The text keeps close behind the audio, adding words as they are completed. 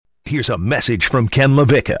here's a message from Ken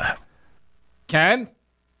LaVicka. Ken?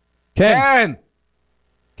 Ken,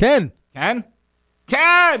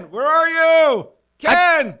 Where are you?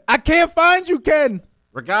 Ken! I can't find you, Ken.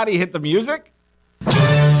 Rigotti, hit the music.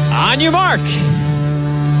 On your mark.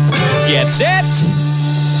 Get set.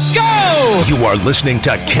 Go! You are listening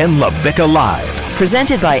to Ken LaVicka Live.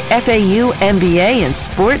 Presented by FAU MBA and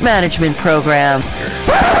Sport Management Program. Turn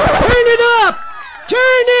it up! Turn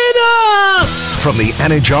it up! From the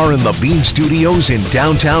Anajar and Levine Studios in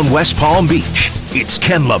downtown West Palm Beach, it's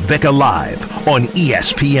Ken LaVicka Live on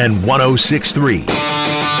ESPN 106.3.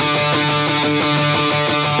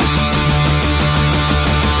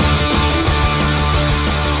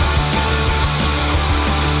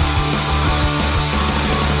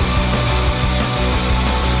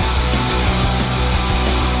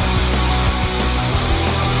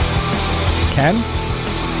 Ken?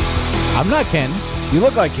 I'm not Ken. You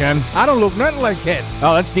look like Ken. I don't look nothing like Ken.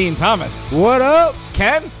 Oh, that's Dean Thomas. What up?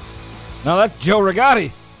 Ken? No, that's Joe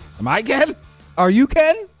Rigotti. Am I Ken? Are you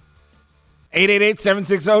Ken?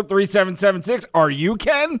 888-760-3776. Are you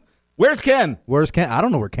Ken? Where's Ken? Where's Ken? I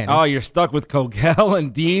don't know where Ken is. Oh, you're stuck with Coquel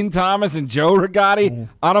and Dean Thomas and Joe Rigotti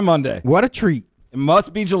on a Monday. What a treat. It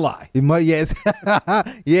must be July. It might, yes.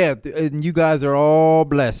 Yeah, and you guys are all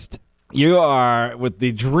blessed. You are with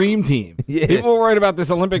the dream team. Yeah. People are worried about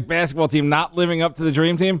this Olympic basketball team not living up to the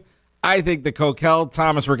dream team. I think the Coquel,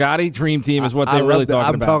 Thomas Rigotti dream team is what they're really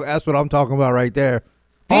talking about. That's what I'm talking about right there.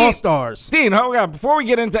 Dean, All stars. Dean, before we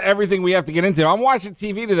get into everything we have to get into, I'm watching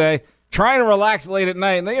TV today, trying to relax late at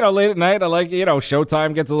night. And, late at night, I like,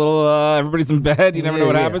 Showtime gets a little, everybody's in bed. You never know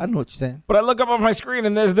what happens. I know what you're saying. But I look up on my screen,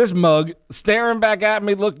 and there's this mug staring back at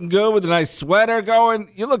me, looking good with a nice sweater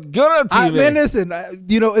going. You look good on TV. Man, listen,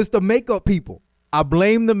 it's the makeup people. I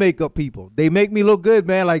blame the makeup people. They make me look good,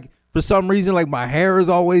 man. Like, for some reason, like, my hair is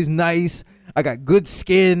always nice. I got good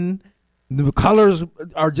skin. The colors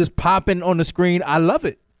are just popping on the screen. I love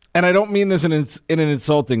it. And I don't mean this in an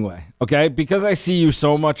insulting way, okay? Because I see you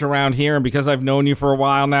so much around here and because I've known you for a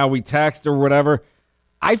while now, we text or whatever,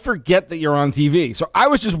 I forget that you're on TV. So I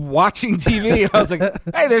was just watching TV. I was like,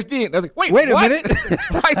 hey, there's Dean. I was like, wait a minute.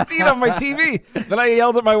 Why is Dean on my TV? Then I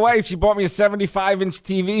yelled at my wife. She bought me a 75-inch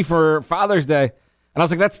TV for Father's Day. And I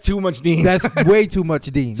was like, that's too much Dean. That's way too much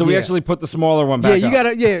Dean. So we actually put the smaller one back up.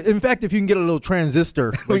 In fact, if you can get a little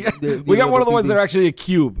transistor. we got one of the ones that are actually a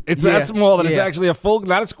cube. It's that small that it's actually a full,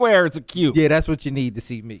 not a square, it's a cube. Yeah, that's what you need to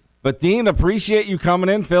see me. But Dean, appreciate you coming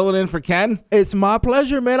in, filling in for Ken. It's my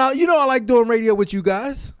pleasure, man. I like doing radio with you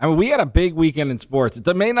guys. I mean, we had a big weekend in sports.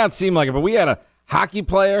 It may not seem like it, but we had a hockey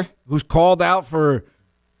player who's called out for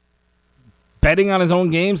betting on his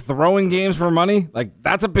own games, throwing games for money. Like,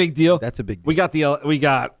 that's a big deal. That's a big deal. We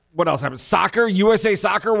got what else happened? Soccer. USA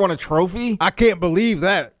Soccer won a trophy. I can't believe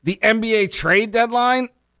that. The NBA trade deadline.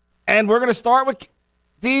 And we're going to start with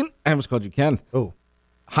Dean. I almost called you Ken. Oh.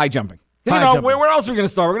 High jumping. Jumping. Where else are we going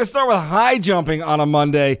to start? We're going to start with high jumping on a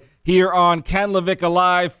Monday here on Ken LaVicka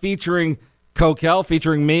Live, featuring Coquel,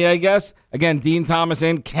 featuring me, I guess. Again, Dean Thomas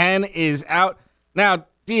in. Ken is out. Now,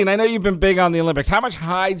 Dean, I know you've been big on the Olympics. How much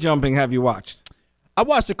high jumping have you watched? I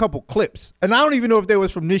watched a couple clips, and I don't even know if they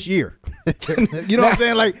was from this year. You know what I'm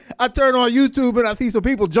saying? Like, I turn on YouTube, and I see some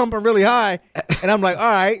people jumping really high, and I'm like, all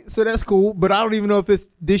right, so that's cool, but I don't even know if it's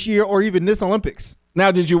this year or even this Olympics.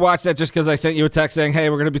 Now, did you watch that just because I sent you a text saying, hey,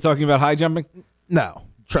 we're going to be talking about high jumping? No.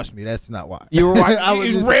 Trust me, that's not why. You were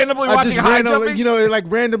randomly watching high jumping? It like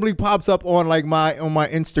randomly pops up on like my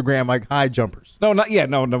Instagram, like high jumpers. No, not yet.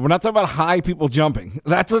 No, we're not talking about high people jumping.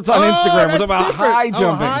 That's what's on Instagram. We're talking about high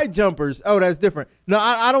jumping. High jumpers. Oh, that's different. No,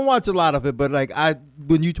 I don't watch a lot of it, but like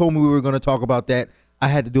when you told me we were going to talk about that, I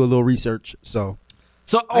had to do a little research. So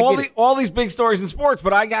all these big stories in sports,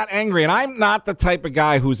 but I got angry, and I'm not the type of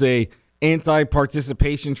guy who's a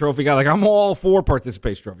anti-participation trophy guy. Like, I'm all for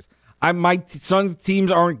participation trophies. My son's teams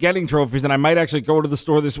aren't getting trophies, and I might actually go to the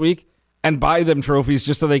store this week and buy them trophies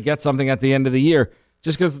just so they get something at the end of the year.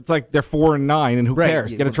 Just because it's like they're 4-9, and who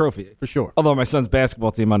cares? Get a trophy for sure. Although my son's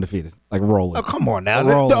basketball team undefeated, like rolling. Oh, come on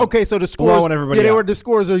now. Okay, so the scores. The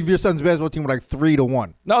scores of your son's basketball team were like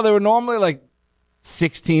 3-1. No, they were normally like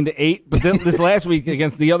 16-8. But then this last week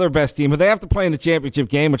against the other best team, but they have to play in the championship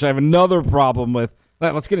game, which I have another problem with.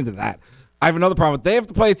 Let's get into that. I have another problem with. They have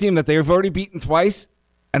to play a team that they've already beaten twice.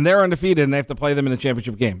 And they're undefeated, and they have to play them in the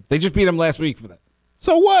championship game. They just beat them last week for that.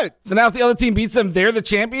 So what? So now if the other team beats them, they're the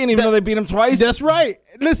champion, even though they beat them twice? That's right.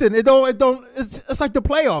 Listen, it's like the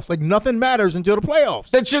playoffs. Like, nothing matters until the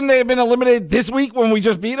playoffs. Then shouldn't they have been eliminated this week when we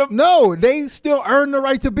just beat them? No, they still earn the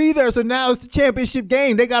right to be there. So now it's the championship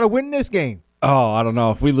game. They got to win this game. Oh, I don't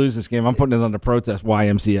know. If we lose this game, I'm putting it under protest.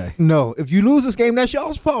 YMCA. No, if you lose this game, that's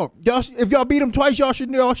y'all's fault. If y'all beat them twice, y'all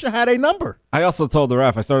should have a number. I also told the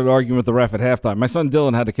ref. I started arguing with the ref at halftime. My son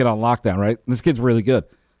Dylan had a kid on lockdown, right? This kid's really good.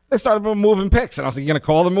 They started moving picks, and I was like, "You gonna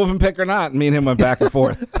call the moving pick or not?" And me and him went back and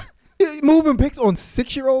forth. Moving picks on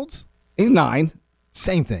 6-year-olds? He's 9.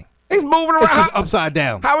 Same thing. He's moving around. It's just upside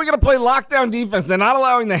down. How are we going to play lockdown defense? They're not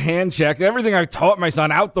allowing the hand check. Everything I taught my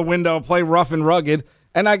son out the window, play rough and rugged.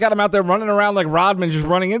 And I got him out there running around like Rodman, just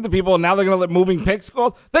running into people. And now they're going to let moving picks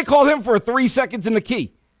call. They called him for 3 seconds in the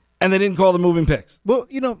key. And they didn't call the moving picks. Well,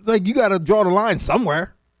 you got to draw the line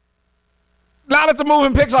somewhere. Not at the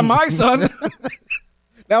moving picks on my son.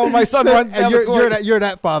 Now when my son runs down the court. You're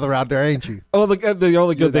that father out there, ain't you? Oh, the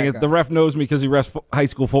only good thing is the ref knows me because he refs high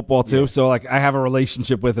school football too. Yeah. So like I have a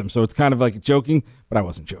relationship with him. So it's kind of like joking, but I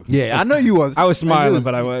wasn't joking. Yeah, I know you was. I was smiling,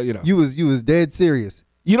 but you was dead serious.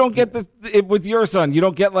 You don't get with your son. You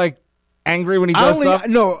don't get like angry when he does stuff.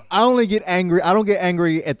 No, I only get angry. I don't get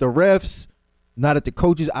angry at the refs, not at the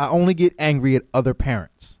coaches. I only get angry at other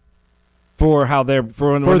parents. For how they're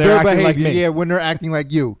when their they're acting behavior, like me. Yeah, when they're acting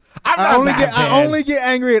like you. I only get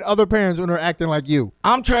angry at other parents when they're acting like you.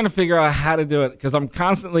 I'm trying to figure out how to do it because I'm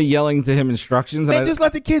constantly yelling to him instructions. Man, just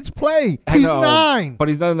let the kids play. He's 9, but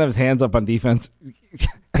he doesn't have his hands up on defense.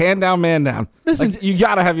 Hand down, man down. Listen, you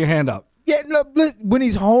got to have your hand up. Yeah, no, when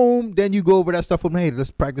he's home, then you go over that stuff with him. Hey, let's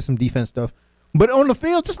practice some defense stuff. But on the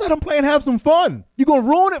field, just let him play and have some fun. You're gonna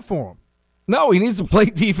ruin it for him. No, he needs to play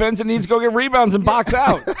defense and he needs to go get rebounds and box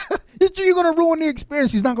out. You're going to ruin the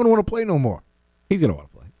experience. He's not going to want to play no more. He's going to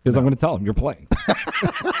want to play because I'm going to tell him you're playing.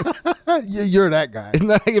 You're that guy. Isn't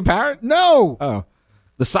that how you parent? No. Oh.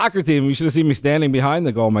 The soccer team, you should have seen me standing behind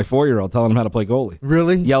the goal, my 4-year-old, telling him how to play goalie.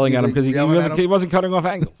 Really? Yelling at him because he wasn't cutting off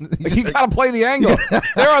angles. Like, you got to play the angle.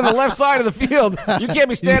 They're on the left side of the field. You can't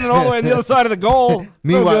be standing all the way on the other side of the goal.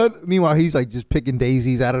 Meanwhile, he's like just picking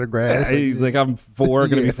daisies out of the grass. Yeah, he's like, I'm 4,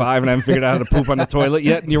 going to be 5, and I haven't figured out how to poop on the toilet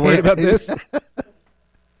yet, and you're worried about this?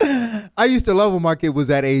 I used to love when my kid was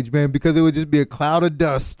that age, man, because it would just be a cloud of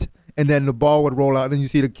dust, and then the ball would roll out, and then you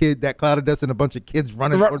see that cloud of dust, and a bunch of kids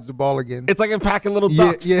running towards the ball again. It's like a pack of little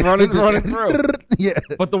ducks running through. Yeah.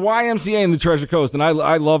 But the YMCA in the Treasure Coast, and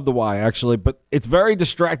I love the Y, actually, but it's very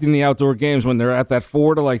distracting in the outdoor games when they're at that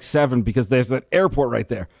 4 to 7 because there's that airport right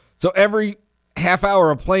there. So every half hour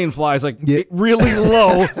a plane flies really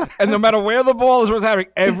low, and no matter where the ball is, what's happening,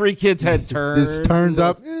 every kid's head turns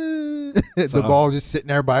up. The ball just sitting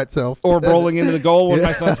there by itself. Or rolling into the goal when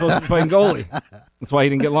my son's supposed to be playing goalie. That's why he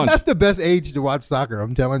didn't get lunch. That's the best age to watch soccer,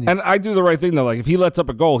 I'm telling you. And I do the right thing, though. Like, if he lets up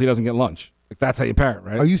a goal, he doesn't get lunch. Like, that's how you parent,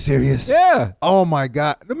 right? Are you serious? Yeah. Oh, my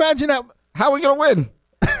God. Imagine that. How are we going to win?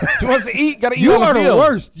 If he wants to eat, got to eat you on the field. You are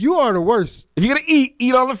the worst. You are the worst. If you're going to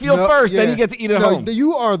eat on the field first, then you get to eat at home.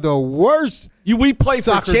 You are the worst. We play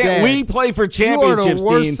for championships. You are the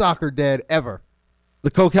worst soccer dad ever. The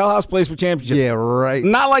Coquel House plays for championships. Yeah, right.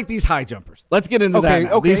 Not like these high jumpers. Let's get into that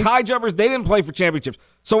now. These high jumpers, they didn't play for championships.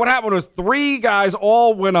 So what happened was 3 guys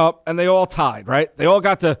all went up, and they all tied, right? They all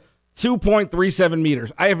got to 2.37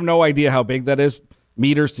 meters. I have no idea how big that is,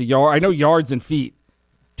 meters to yard. I know yards and feet.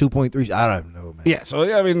 2.3. I don't even know, man. Yeah, so,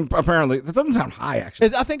 I mean, apparently, that doesn't sound high,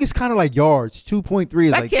 actually. I think it's kind of like yards. 2.3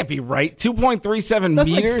 is that can't be right. 2.37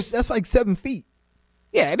 meters? That's like 7 feet.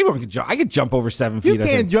 Yeah, anyone can jump. I could jump over 7 feet. You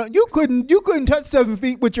can't jump. You couldn't touch 7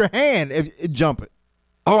 feet with your hand if jump it.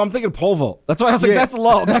 Oh, I'm thinking pole vault. That's why I was like, that's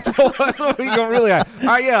low. That's what we go really high. All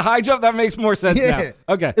right, yeah, high jump. That makes more sense now.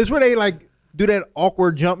 Okay, it's where they do that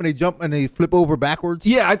awkward jump and they flip over backwards.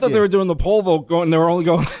 Yeah, I thought they were doing the pole vault they were only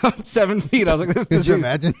going up 7 feet. I was like, Could you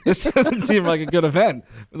imagine? This doesn't seem like a good event.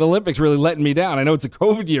 The Olympics really letting me down. I know it's a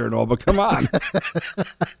COVID year and all, but come on.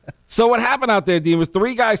 So what happened out there, Dean, was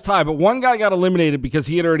 3 guys tied, but 1 guy got eliminated because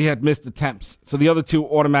he had already had missed attempts. So the other 2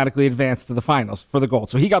 automatically advanced to the finals for the gold.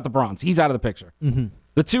 So he got the bronze. He's out of the picture. Mm-hmm.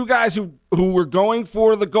 The 2 guys who were going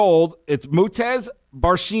for the gold, it's Mutez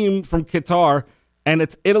Barshim from Qatar, and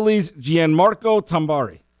it's Italy's Gianmarco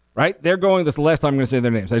Tambari, right? They're going, this is the last time I'm going to say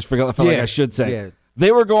their names. I felt like I should say. Yeah.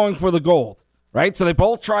 They were going for the gold, right? So they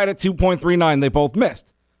both tried at 2.39. They both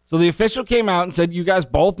missed. So the official came out and said, you guys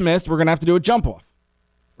both missed. We're going to have to do a jump off.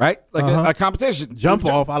 Right? Like a competition. Jump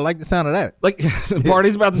off. I like the sound of that. Like the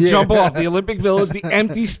party's about to jump off. The Olympic Village, the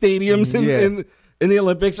empty stadiums in the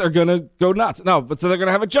Olympics are going to go nuts. No, but so they're going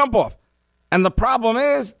to have a jump off. And the problem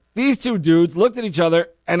is these 2 dudes looked at each other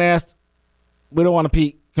and asked, we don't want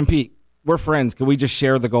to compete. We're friends. Can we just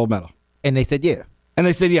share the gold medal? And they said, yeah. And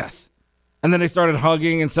they said, yes. And then they started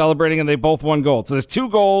hugging and celebrating, and they both won gold. So there's 2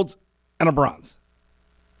 golds and a bronze.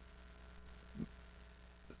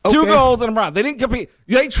 Okay. 2 golds and a bronze. They didn't compete.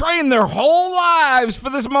 They trained their whole lives for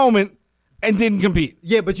this moment and didn't compete.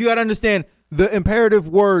 Yeah, but you got to understand, the imperative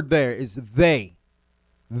word there is they.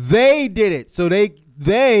 They did it. So they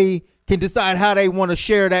can decide how they want to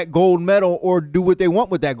share that gold medal or do what they want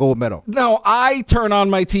with that gold medal. No, I turn on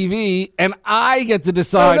my TV and I get to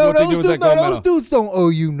decide what to do with that gold medal. Those dudes don't owe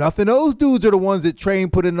you nothing. Those dudes are the ones that train,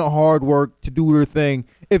 put in the hard work to do their thing.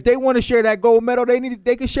 If they want to share that gold medal,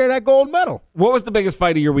 they can share that gold medal. What was the biggest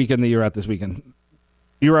fight of your weekend that you were at this weekend?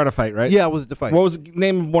 You were at a fight, right? Yeah, I was at the fight. What was the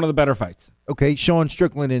name of one of the better fights? Okay, Sean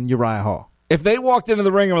Strickland and Uriah Hall. If they walked into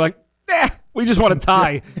the ring and were like, we just want to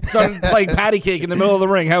tie, started playing patty cake in the middle of the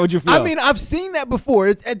ring, how would you feel? I mean, I've seen that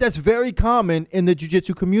before. That's very common in the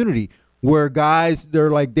jiu-jitsu community where guys,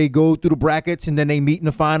 they go through the brackets and then they meet in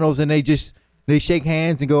the finals and they shake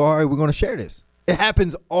hands and go, all right, we're going to share this. It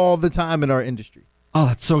happens all the time in our industry. Oh,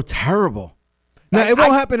 that's so terrible. Now, it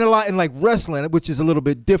won't happen a lot in like wrestling, which is a little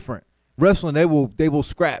bit different. Wrestling, they will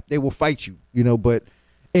scrap. They will fight you, but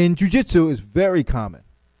in jiu-jitsu, it's very common.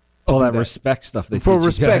 All that respect stuff they for teach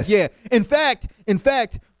respect, you guys. yeah. In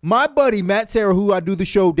fact, my buddy Matt Serra, who I do the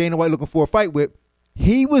show Dana White Looking for a Fight with,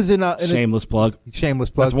 he was in a shameless plug. Shameless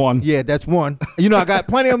plug. That's one. Yeah, that's one. I got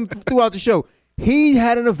plenty of them throughout the show. He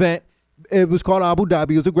had an event. It was called Abu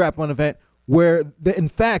Dhabi. It was a grappling event where, in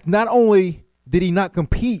fact, not only did he not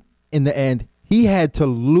compete in the end, he had to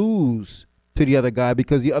lose to the other guy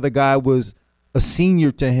because the other guy was a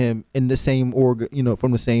senior to him in the same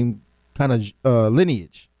from the same kind of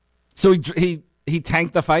lineage. So he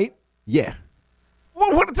tanked the fight? Yeah.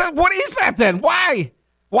 What is that then? Why?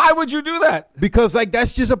 Why would you do that? Because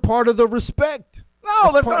that's just a part of the respect.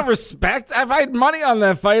 No, that's not respect. If I had money on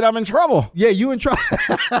that fight, I'm in trouble. Yeah, you in trouble.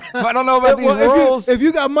 I don't know about these rules. If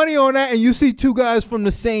you got money on that and you see two guys from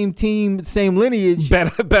the same team, same lineage.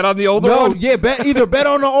 Bet on the older one? No, yeah, either bet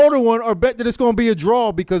on the older one or bet that it's going to be a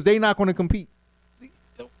draw because they're not going to compete.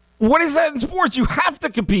 What is that in sports? You have to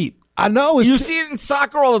compete. I know. You see it in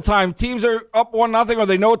soccer all the time. Teams are up 1-0 or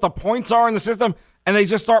they know what the points are in the system and they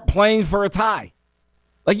just start playing for a tie.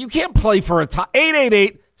 Like, you can't play for a tie.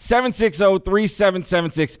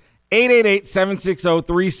 888-760-3776.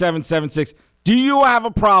 888-760-3776. Do you have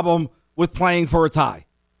a problem with playing for a tie?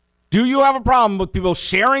 Do you have a problem with people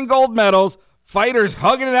sharing gold medals, fighters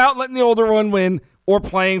hugging it out, letting the older one win, or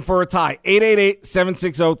playing for a tie?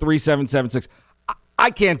 888-760-3776. I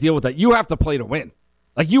can't deal with that. You have to play to win.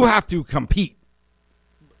 Like, you have to compete.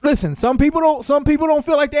 Listen, some people don't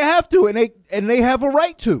feel like they have to, and they have a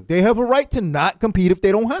right to. They have a right to not compete if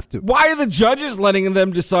they don't have to. Why are the judges letting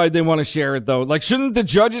them decide they want to share it, though? Like, shouldn't the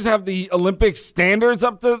judges have the Olympic standards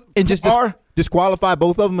up to and just disqualify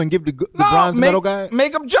both of them and give the bronze medal guy?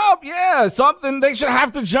 Make them jump, yeah, something. They should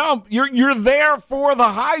have to jump. You're there for the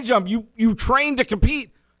high jump. You train to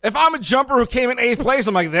compete. If I'm a jumper who came in 8th place,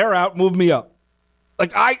 I'm like, they're out, move me up.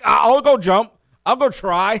 Like, I'll go jump. I'll go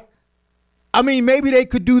try. I mean, maybe they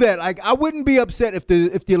could do that. Like, I wouldn't be upset if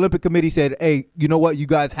the Olympic Committee said, "Hey, you know what? You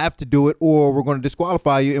guys have to do it, or we're going to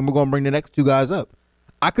disqualify you, and we're going to bring the next two guys up."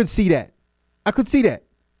 I could see that.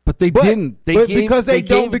 But they didn't. Because they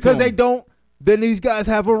don't. Then these guys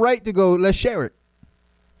have a right to go. Let's share it.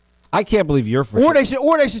 I can't believe you're for Or they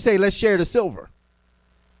should say, "Let's share the silver."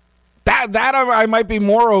 That I might be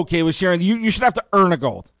more okay with sharing. You should have to earn a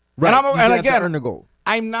gold. Right. And again, earn the gold.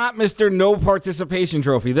 I'm not Mr. No Participation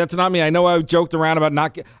Trophy. That's not me. I know I joked around about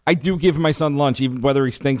not. I do give my son lunch, even whether he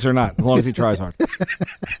stinks or not, as long as he tries hard.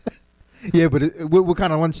 Yeah, but what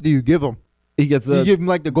kind of lunch do you give him? He gets you give him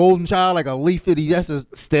like the golden child, like a leaf that he has to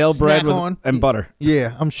stale bread and butter.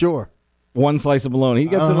 Yeah, I'm sure. One slice of bologna. He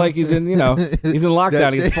gets it like he's in, he's in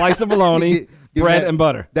lockdown. He gets a slice of bologna, bread and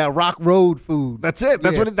butter. That Rock Road food. That's it.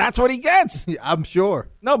 That's what he gets. I'm sure.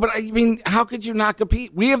 No, but I mean, how could you not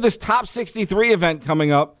compete? We have this Top 63 event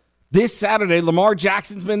coming up this Saturday. Lamar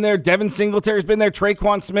Jackson's been there. Devin Singletary's been there.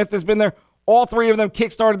 Traquan Smith has been there. All three of them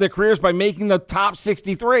kickstarted their careers by making the Top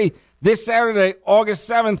 63 this Saturday, August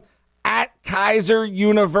 7th at Kaiser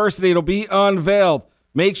University. It'll be unveiled.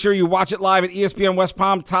 Make sure you watch it live at ESPN West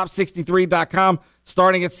Palm, top63.com,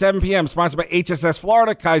 starting at 7 p.m. Sponsored by HSS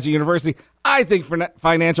Florida, Kaiser University, I Think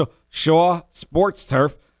Financial, Shaw Sports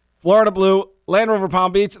Turf, Florida Blue, Land Rover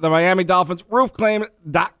Palm Beach, the Miami Dolphins,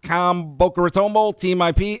 Roofclaim.com, Boca Raton Bowl, Team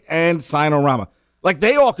IP, and Sinorama. Like,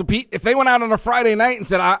 they all compete. If they went out on a Friday night and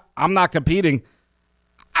said, I'm not competing,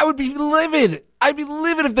 I would be livid. I'd be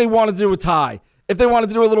livid if they wanted to do a tie. If they wanted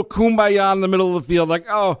to do a little kumbaya in the middle of the field, like,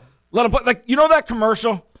 oh, let him play. Like, you know that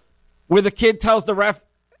commercial where the kid tells the ref,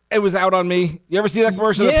 it was out on me? You ever see that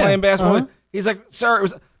commercial? They're playing basketball? Uh-huh. He's like, sir, it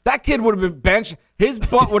was. That kid would have been benched. His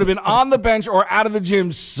butt would have been on the bench or out of the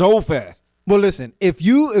gym so fast. Well, listen, if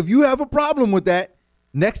you have a problem with that,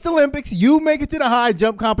 next Olympics, you make it to the high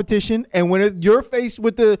jump competition, and when you're faced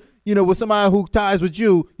with the with somebody who ties with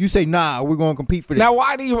you, you say, nah, we're going to compete for this. Now,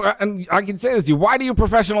 why do you, and I can say this to you, why do you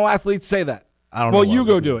professional athletes say that? I don't know. Well, you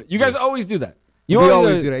go do it. You guys always do that. We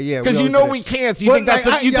always do that, yeah. Because we can't, so you think that's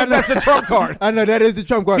the trump card. I know, that is the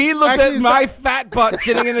trump card. He looked at my fat butt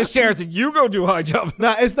sitting in this chair and said, you go do high jump.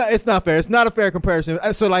 No, it's not fair. It's not a fair comparison.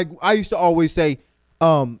 So, like, I used to always say,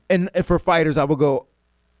 and for fighters, I would go,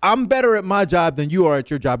 I'm better at my job than you are at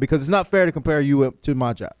your job because it's not fair to compare you to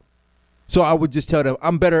my job. So I would just tell them,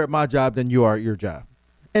 I'm better at my job than you are at your job.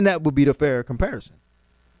 And that would be the fair comparison.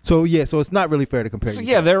 So, so it's not really fair to compare. So,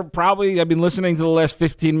 they're probably, I've been listening to the last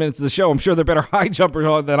 15 minutes of the show. I'm sure they're better high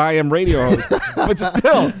jumpers than I am radio hosts. But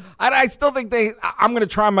still, I still think I'm going to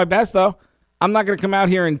try my best, though. I'm not going to come out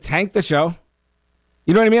here and tank the show.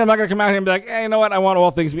 You know what I mean? I'm not going to come out here and be like, hey, you know what? I want all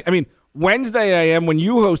things. Wednesday I am when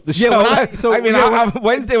you host the show.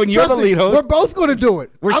 Wednesday when you're the lead host. We're both going to do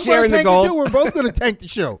it. We're sharing the goal. We're both going to tank the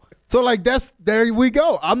show. So, like, there we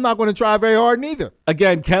go. I'm not going to try very hard neither.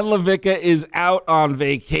 Again, Ken LaVicka is out on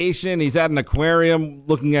vacation. He's at an aquarium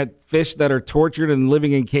looking at fish that are tortured and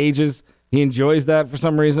living in cages. He enjoys that for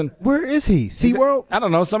some reason. Where is he? SeaWorld? I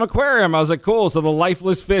don't know, some aquarium. I was like, cool. So the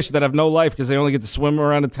lifeless fish that have no life because they only get to swim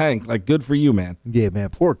around a tank. Like, good for you, man. Yeah, man.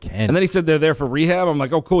 Poor Ken. And then he said they're there for rehab. I'm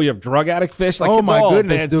like, oh, cool. You have drug addict fish? Like, oh, it's my all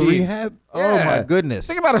goodness. bad The seed. rehab? Yeah. Oh, my goodness.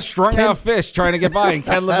 Think about a strung-out fish trying to get by, and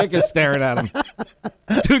Ken LaVicka's staring at him.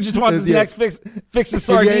 Dude just wants his next fix his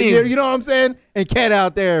sardines. Yeah, you know what I'm saying? And Ken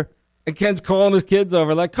out there. And Ken's calling his kids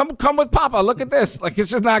over, like, come with Papa. Look at this. Like, it's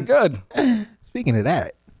just not good. Speaking of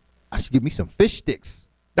that, I should get me some fish sticks.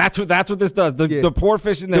 That's what this does. The poor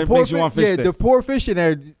fish in there makes you want fish sticks. Yeah, the poor fish in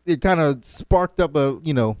there, it kind of sparked up a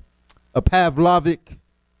Pavlovic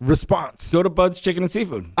response. Go to Bud's Chicken and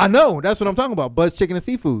Seafood. I know. That's what I'm talking about. Bud's Chicken and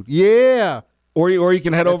Seafood. Yeah. Or you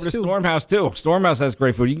can head over to Stormhouse, too. Stormhouse has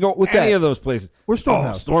great food. You can go any of those places. Where's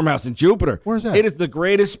Stormhouse? Oh, Stormhouse in Jupiter. Where's that? It is the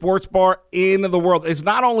greatest sports bar in the world. It's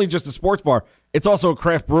not only just a sports bar. It's also a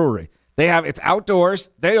craft brewery. It's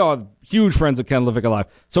outdoors. They are huge friends of Ken LaVicka Live.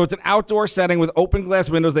 So it's an outdoor setting with open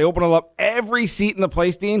glass windows. They open it up. Every seat in the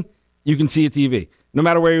place, Dean, you can see a TV, no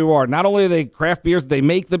matter where you are. Not only are they craft beers, they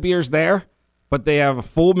make the beers there, but they have a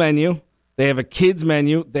full menu. They have a kids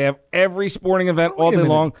menu. They have every sporting event all day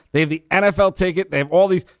long. They have the NFL ticket. They have all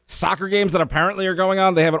these soccer games that apparently are going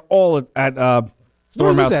on. They have it all at Stormhouse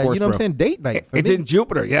Sports. You know what I'm saying? Date night. It's in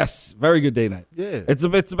Jupiter. Yes. Very good date night. Yeah. It's the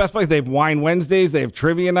best place. They have wine Wednesdays. They have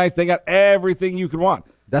trivia nights. They got everything you could want.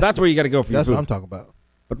 That's where you got to go for your food. That's what I'm talking about.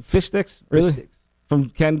 But fish sticks? Really? Fish sticks. From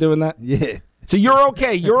Ken doing that? Yeah. So you're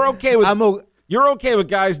okay. You're okay with you're okay with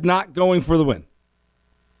guys not going for the win.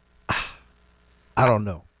 I don't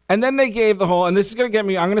know. And then they gave the whole, and this is going to get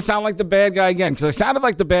me, I'm going to sound like the bad guy again, because I sounded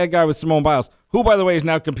like the bad guy with Simone Biles, who, by the way, is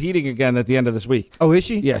now competing again at the end of this week. Oh, is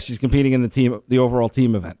she? Yeah, she's competing in the overall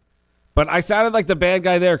team event. But I sounded like the bad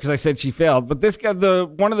guy there because I said she failed. But this guy,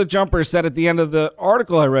 one of the jumpers said at the end of the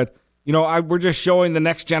article I read, we're just showing the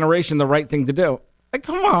next generation the right thing to do. Like,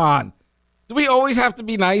 come on. Do we always have to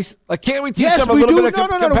be nice? Like, can't we teach them a little bit of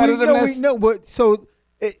competitiveness? No, but so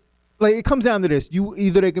it comes down to this.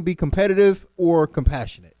 Either they can be competitive or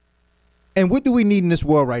compassionate. And what do we need in this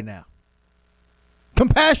world right now?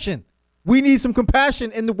 Compassion. We need some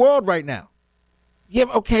compassion in the world right now. Yeah,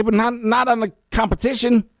 okay, but not on the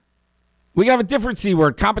competition. We can have a different C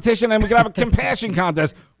word, competition, and we can have a compassion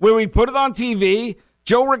contest where we put it on TV.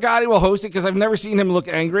 Joe Rigotti will host it because I've never seen him look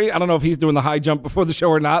angry. I don't know if he's doing the high jump before the show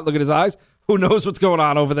or not. Look at his eyes. Who knows what's going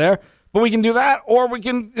on over there? But we can do that, or we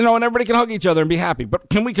can, and everybody can hug each other and be happy. But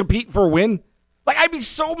can we compete for a win? Like, I'd be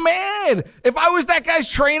so mad. If I was that guy's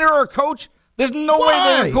trainer or coach, there's no way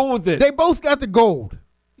they were cool with this. They both got the gold.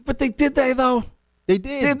 But did they, though? They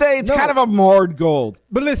did. Did they? It's kind of a marred gold.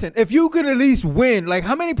 But listen, if you could at least win, like,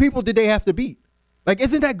 how many people did they have to beat? Like,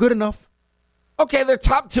 isn't that good enough? Okay, they're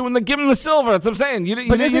top two, and they give them the silver. That's what I'm saying.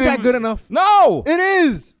 Isn't that good enough? No. It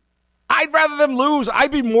is. I'd rather them lose. I'd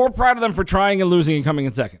be more proud of them for trying and losing and coming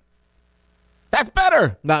in second. That's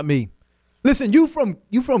better. Not me. Listen, you from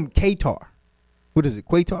Qatar. What is it?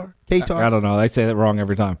 Qatar? I don't know. I say that wrong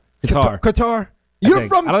every time. Qatar. Qatar. I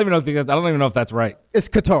don't even know if that's right. It's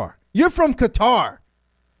Qatar. You're from Qatar.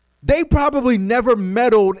 They probably never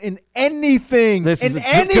meddled in anything.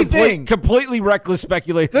 Completely reckless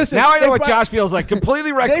speculation. Listen, now I know what Josh feels like.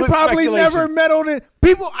 Completely reckless speculation. They probably never meddled in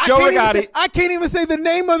people. I can't even say the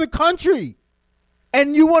name of the country.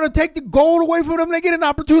 And you want to take the gold away from them? They get an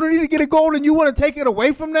opportunity to get a gold, and you want to take it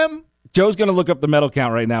away from them? Joe's going to look up the medal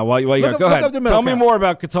count right now while you go. Go ahead. Tell me more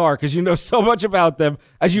about Qatar because you know so much about them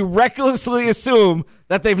as you recklessly assume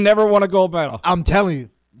that they've never won a gold medal. I'm telling you,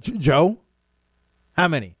 Joe, how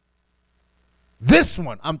many? This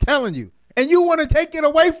one, I'm telling you. and you want to take it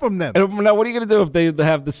away from them. And now, what are you going to do if they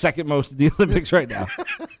have the second most at the Olympics right now?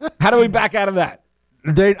 How do we back out of that?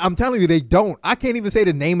 I'm telling you, they don't. I can't even say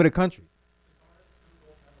the name of the country.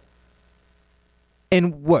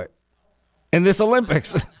 In what? In this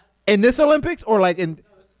Olympics. In this Olympics or like in?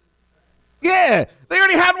 Yeah, they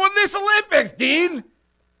already had one this Olympics, Dean.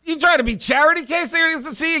 You try to be charity case there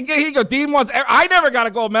to see. Here you go. Dean wants. I never got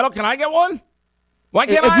a gold medal. Can I get one? Why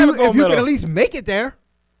can't I have a gold if you medal? could at least make it there.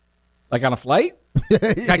 Like on a flight?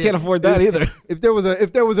 I can't afford that either. If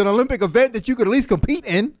there was an Olympic event that you could at least compete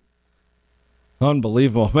in.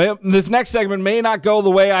 Unbelievable. This next segment may not go the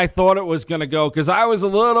way I thought it was going to go because I was a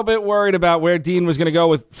little bit worried about where Dean was going to go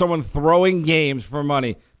with someone throwing games for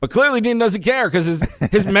money. But clearly Dean doesn't care because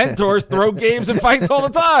his mentors throw games and fights all the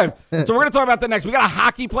time. So we're going to talk about that next. We got a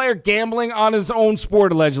hockey player gambling on his own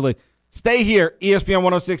sport, allegedly. Stay here, ESPN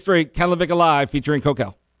 106.3, Ken LaVicka Live, featuring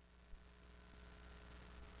Coquel.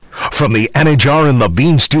 From the Anajar and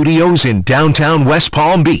Levine Studios in downtown West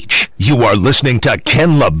Palm Beach, you are listening to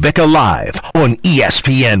Ken LaVicka Live on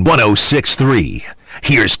ESPN 106.3.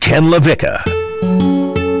 Here's Ken LaVicka.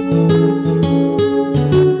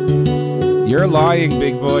 You're lying,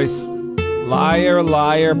 big voice. Liar,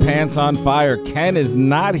 liar, pants on fire. Ken is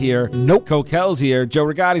not here. Nope. Coquel's here. Joe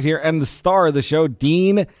Rigotti's here. And the star of the show,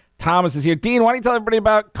 Dean Thomas, is here. Dean, why don't you tell everybody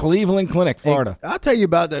about Cleveland Clinic, Florida? Hey, I'll tell you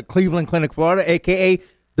about the Cleveland Clinic, Florida, a.k.a.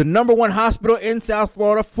 the #1 hospital in South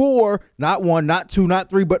Florida for not 1, not 2, not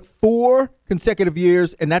 3, but 4 consecutive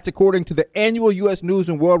years. And that's according to the annual U.S. News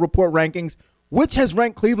and World Report rankings, which has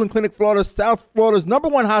ranked Cleveland Clinic, Florida, South Florida's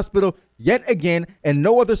 #1 hospital yet again. And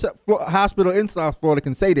no other hospital in South Florida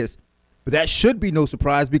can say this. But that should be no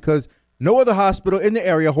surprise because no other hospital in the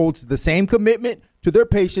area holds the same commitment to their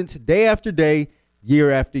patients day after day,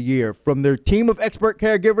 year after year. From their team of expert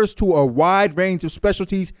caregivers to a wide range of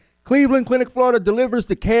specialties, Cleveland Clinic, Florida delivers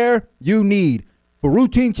the care you need for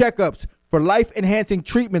routine checkups, for life-enhancing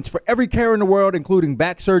treatments for every care in the world, including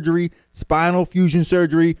back surgery, spinal fusion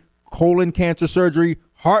surgery, colon cancer surgery,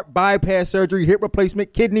 heart bypass surgery, hip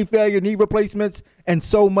replacement, kidney failure, knee replacements, and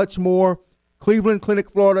so much more. Cleveland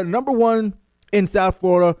Clinic, Florida, #1 in South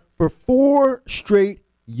Florida for 4 straight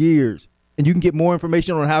years. And you can get more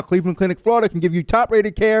information on how Cleveland Clinic, Florida can give you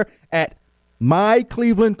top-rated care at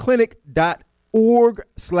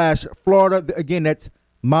myclevelandclinic.org/Florida. Again, that's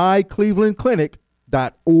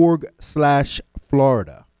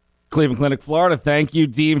myclevelandclinic.org/Florida. Cleveland Clinic, Florida. Thank you,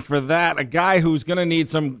 Dean, for that. A guy who's going to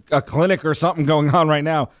need a clinic or something going on right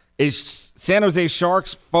now is San Jose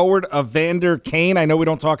Sharks forward Evander Kane. I know we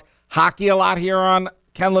don't talk hockey a lot here on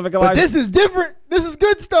Ken LaVicka Live. But this is different. This is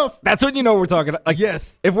good stuff. That's when you know we're talking. Like,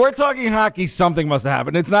 yes. If we're talking hockey, something must have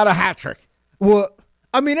happened. It's not a hat trick. Well,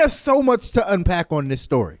 I mean, there's so much to unpack on this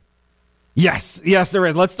story. Yes, there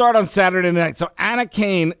is. Let's start on Saturday night. So Anna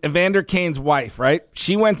Kane, Evander Kane's wife, right?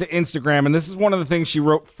 She went to Instagram, and this is one of the things she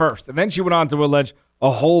wrote first. And then she went on to allege a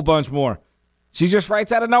whole bunch more. She just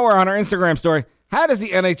writes out of nowhere on her Instagram story, how does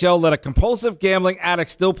the NHL let a compulsive gambling addict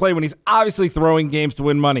still play when he's obviously throwing games to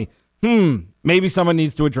win money? Maybe someone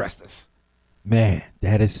needs to address this. Man,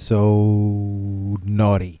 that is so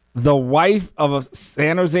naughty. The wife of a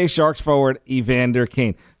San Jose Sharks forward, Evander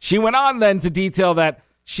Kane. She went on then to detail that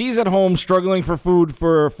she's at home struggling for food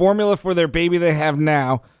for formula for their baby they have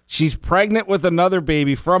now. She's pregnant with another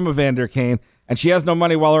baby from Evander Kane, and she has no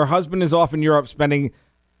money while her husband is off in Europe spending a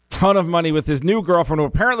ton of money with his new girlfriend, who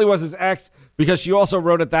apparently was his ex, because she also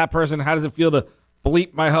wrote at that person, how does it feel to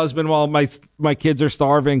bleep my husband while my kids are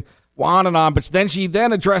starving? On and on. But then she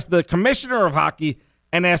addressed the commissioner of hockey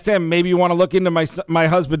and asked him, maybe you want to look into my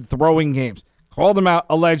husband throwing games. Called him out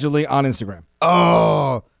allegedly on Instagram.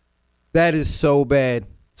 Oh, that is so bad.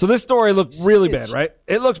 So this story looked really bad, right?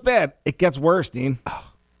 It looks bad. It gets worse, Dean.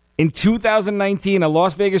 In 2019, a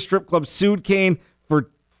Las Vegas strip club sued Kane for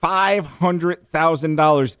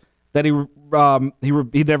 $500,000 that he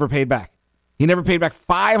never paid back. He never paid back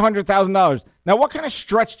 $500,000. Now, what kind of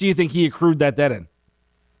stretch do you think he accrued that debt in?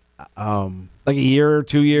 Like a year,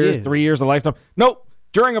 2 years, 3 years, a lifetime? Nope.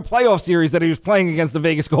 During a playoff series that he was playing against the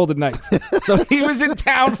Vegas Golden Knights. So he was in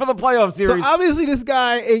town for the playoff series. So obviously this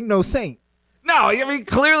guy ain't no saint. No, I mean,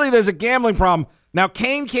 clearly there's a gambling problem. Now,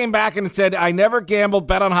 Kane came back and said, I never gambled,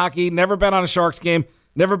 bet on hockey, never bet on a Sharks game,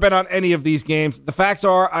 never bet on any of these games. The facts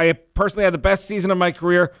are, I personally had the best season of my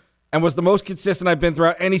career and was the most consistent I've been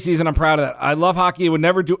throughout any season. I'm proud of that. I love hockey and would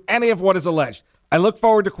never do any of what is alleged. I look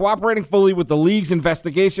forward to cooperating fully with the league's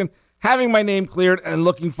investigation, having my name cleared, and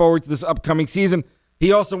looking forward to this upcoming season.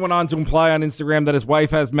 He also went on to imply on Instagram that his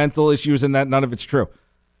wife has mental issues and that none of it's true.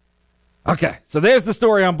 Okay, so there's the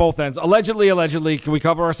story on both ends. Allegedly. Can we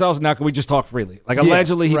cover ourselves? Now can we just talk freely? Like,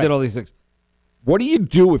 allegedly he did all these things. what do you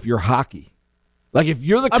do if you're hockey? Like, if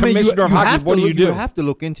you're the commissioner of hockey, what do you do? You have to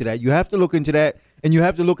look into that. You have to look into that, and you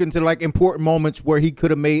have to look into, like, important moments where he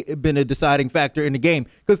could have been a deciding factor in the game.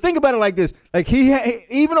 Because think about it like this. Like,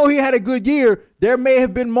 even though he had a good year, there may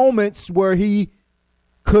have been moments where he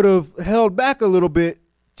could have held back a little bit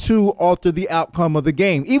to alter the outcome of the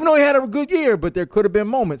game. Even though he had a good year, but there could have been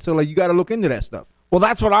moments. So, like, you got to look into that stuff. Well,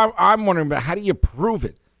 that's what I'm wondering about. How do you prove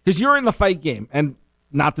it? Because you're in the fight game, and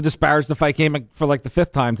not to disparage the fight game for like the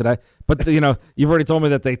 5th time today, but you've already told me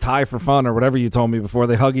that they tie for fun or whatever you told me before.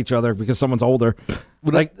 They hug each other because someone's older.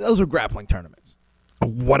 Like, those are grappling tournaments.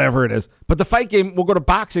 Whatever it is. But the fight game, we'll go to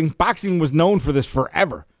boxing. Boxing was known for this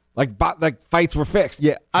forever. Like fights were fixed.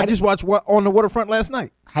 Yeah, I just watched On the Waterfront last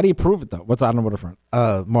night. How do you prove it, though? What's On the Waterfront?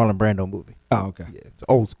 Marlon Brando movie. Oh, okay. Yeah, it's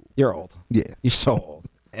old school. You're old. Yeah. You're so old.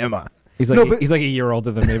 Am I? He's like a year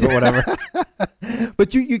older than me, but whatever.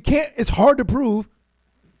 But you can't. It's hard to prove.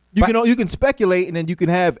 You can speculate, and then you can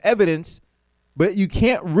have evidence, but you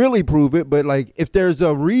can't really prove it. But like, if there's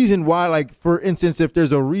a reason why, like for instance, if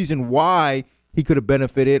there's a reason why he could have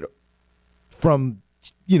benefited from,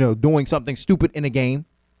 doing something stupid in a game.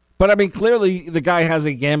 But I mean, clearly the guy has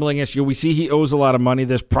a gambling issue. We see he owes a lot of money.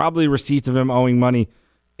 There's probably receipts of him owing money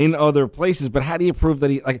in other places. But how do you prove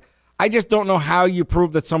that I just don't know how you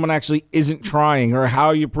prove that someone actually isn't trying, or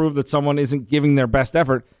how you prove that someone isn't giving their best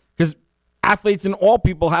effort. Because athletes and all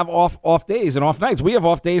people have off days and off nights. We have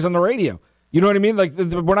off days on the radio. You know what I mean? Like,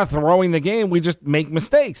 we're not throwing the game. We just make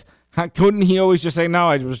mistakes. Couldn't he always just say, no,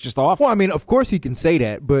 I was just off? Well, I mean, of course he can say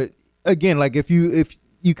that. But again, like if you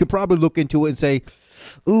could probably look into it and say,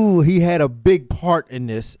 ooh, he had a big part in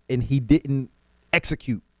this and he didn't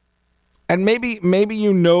execute. And maybe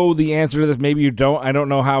you know the answer to this. Maybe you don't. I don't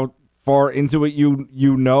know how far into it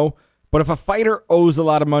you know. But if a fighter owes a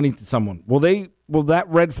lot of money to someone, will that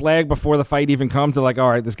red flag before the fight even come to, like, all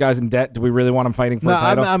right, this guy's in debt. Do we really want him fighting for a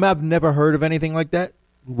title? I've never heard of anything like that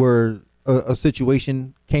where a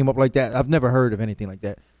situation came up like that. I've never heard of anything like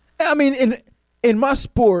that. I mean, in my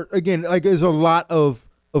sport, again, like there's a lot of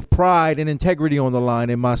pride and integrity on the line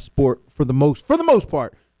in my sport for the most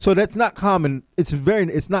part. So that's not common.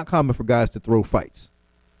 It's not common for guys to throw fights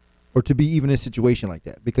or to be even in a situation like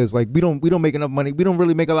that, because like we don't make enough money. We don't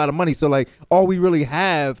really make a lot of money. So like all we really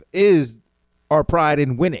have is our pride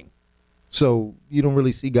in winning. So you don't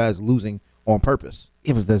really see guys losing on purpose.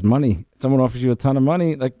 Yeah, but if there's money, someone offers you a ton of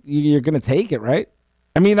money, like you're going to take it, right?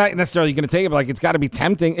 I mean, not necessarily going to take it, but like it's got to be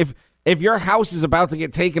tempting. If your house is about to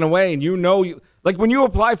get taken away and like when you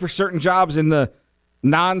apply for certain jobs in the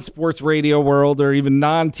non-sports radio world or even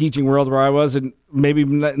non-teaching world where I was, and maybe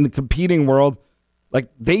in the competing world, like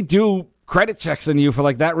they do credit checks on you for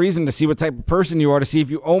like that reason, to see what type of person you are, to see if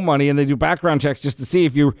you owe money, and they do background checks just to see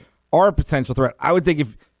if you are a potential threat. I would think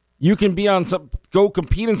if you can be go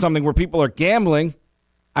compete in something where people are gambling,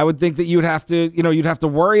 I would think that you'd have to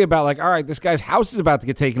worry about like, all right, this guy's house is about to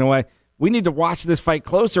get taken away. We need to watch this fight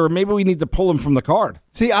closer, or maybe we need to pull him from the card.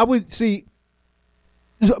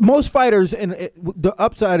 Most fighters, and the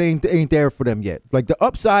upside ain't there for them yet. Like the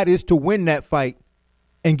upside is to win that fight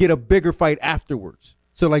and get a bigger fight afterwards.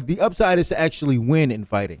 So like the upside is to actually win in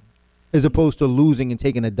fighting, as opposed to losing and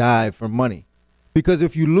taking a dive for money. Because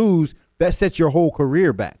if you lose, that sets your whole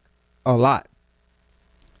career back a lot.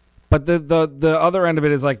 But the other end of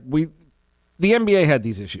it is like the NBA had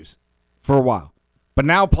these issues for a while. But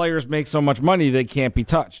now players make so much money they can't be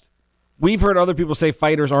touched. We've heard other people say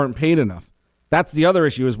fighters aren't paid enough. That's the other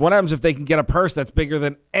issue, is what happens if they can get a purse that's bigger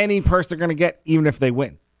than any purse they're going to get, even if they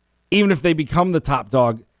win. Even if they become the top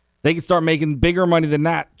dog, they can start making bigger money than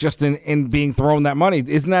that just in being thrown that money.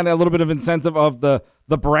 Isn't that a little bit of incentive of the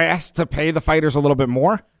brass to pay the fighters a little bit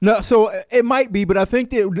more? No, so it might be, but I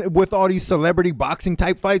think that with all these celebrity boxing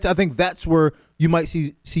type fights, I think that's where you might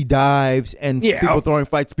see dives and people throwing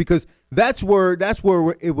fights, because that's where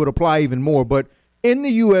it would apply even more. But in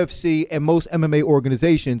the UFC and most MMA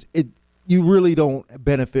organizations, you really don't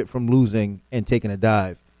benefit from losing and taking a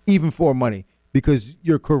dive, even for money, because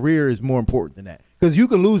your career is more important than that. Because you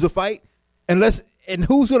can lose a fight, and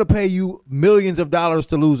who's going to pay you millions of dollars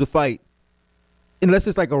to lose a fight? Unless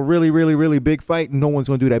it's like a really, really, really big fight, no one's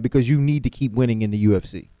going to do that, because you need to keep winning in the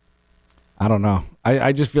UFC. I don't know.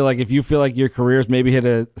 I just feel like if you feel like your career's maybe hit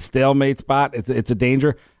a stalemate spot, it's a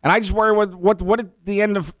danger. And I just worry what at the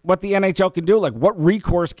end of what the NHL can do. Like, what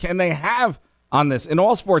recourse can they have on this in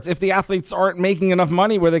all sports if the athletes aren't making enough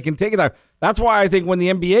money where they can take it out? That's why I think when the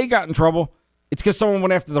NBA got in trouble, it's because someone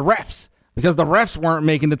went after the refs. Because the refs weren't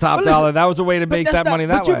making the top dollar. That was a way to make that money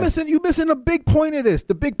that way. But you're missing a big point of this,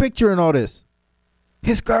 the big picture in all this.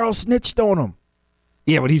 His girl snitched on him.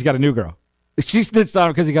 Yeah, but he's got a new girl. She snitched on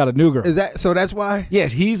him because he got a new girl. Is that so? That's why. Yeah,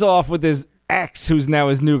 he's off with his ex, who's now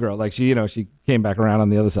his new girl. Like she came back around on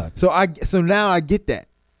the other side. So now I get that,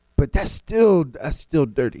 but that's still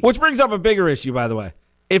dirty. Which brings up a bigger issue, by the way.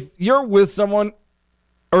 If you're with someone,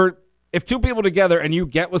 or if two people together and you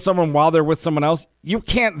get with someone while they're with someone else, you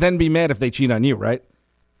can't then be mad if they cheat on you, right?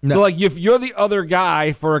 No. So, like, if you're the other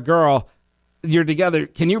guy for a girl, you're together,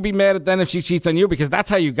 can you be mad at them if she cheats on you? Because that's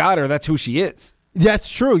how you got her. That's who she is. That's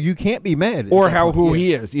true. You can't be mad. Or who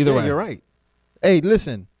he is. Either way. You're right. Hey,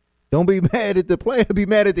 listen. Don't be mad at the player. Be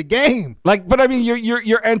mad at the game. Like, but I mean,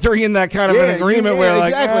 you're entering in that kind of an agreement where,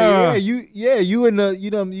 like, exactly. You in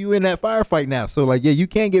that firefight now. So, like, you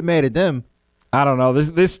can't get mad at them. I don't know.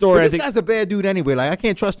 This story. But this guy's a bad dude anyway. Like, I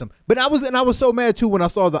can't trust him. But I was so mad too when I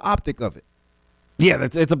saw the optic of it. Yeah,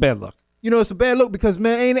 it's a bad look. It's a bad look because,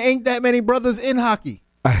 man, ain't that many brothers in hockey.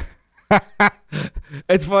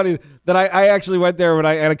 It's funny that I actually went there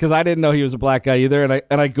because I didn't know he was a black guy either, and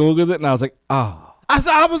I Googled it and I was like, oh.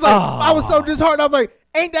 I was so disheartened. I was like,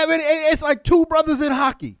 ain't that many? It's like two brothers in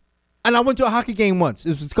hockey. And I went to a hockey game once.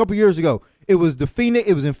 This was a couple years ago. It was in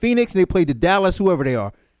Phoenix, and they played the Dallas, whoever they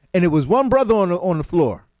are. And it was one brother on the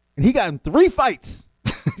floor, and he got in 3 fights.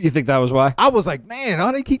 You think that was why? I was like, man,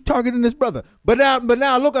 how they keep targeting this brother? But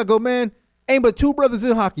now look, I go, man, ain't but two brothers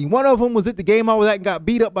in hockey. One of them was at the game I was at and got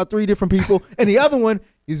beat up by 3 different people, and the other one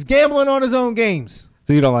is gambling on his own games.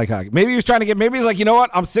 So you don't like hockey? Maybe he's maybe he's like, you know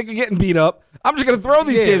what? I'm sick of getting beat up. I'm just gonna throw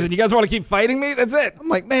these games, and you guys want to keep fighting me? That's it. I'm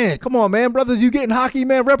like, man, come on, man, brothers, you getting hockey,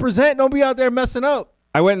 man, represent. Don't be out there messing up.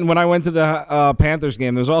 When I went to the Panthers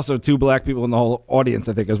game, there's also 2 black people in the whole audience,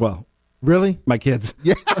 I think, as well. Really? My kids.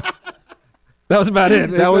 Yeah. That was about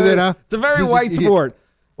it. That was it, huh? It's a very white sport.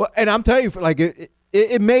 Well, and I'm telling you, like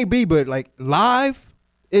it may be, but like live,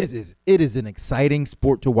 it is an exciting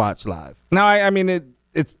sport to watch live. No, I mean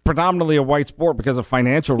it's predominantly a white sport because of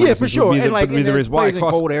financial reasons. Yeah, for sure. And the reason why I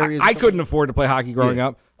couldn't like, afford to play hockey growing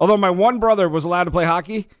up. Although my one brother was allowed to play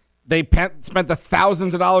hockey, they spent the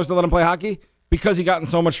thousands of dollars to let him play hockey because he got in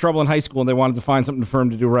so much trouble in high school and they wanted to find something for him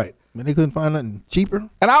to do right. Man, they couldn't find nothing cheaper.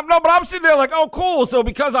 And I'm sitting there like, oh, cool. So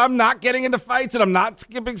because I'm not getting into fights and I'm not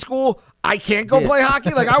skipping school, I can't go play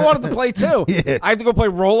hockey? Like, I wanted to play too. Yeah. I have to go play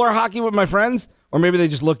roller hockey with my friends? Or maybe they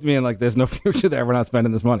just looked at me and like, there's no future there. We're not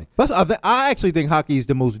spending this money. Plus, I actually think hockey is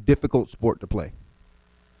the most difficult sport to play.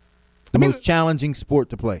 The most challenging sport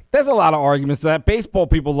to play. There's a lot of arguments to that. Baseball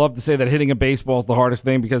people love to say that hitting a baseball is the hardest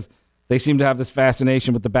thing because they seem to have this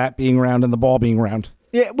fascination with the bat being round and the ball being round.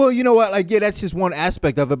 Yeah, well, you know what? Like, yeah, that's just one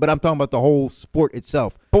aspect of it, but I'm talking about the whole sport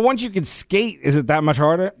itself. But once you can skate, is it that much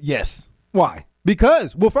harder? Yes. Why?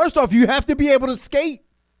 Because, well, first off, you have to be able to skate.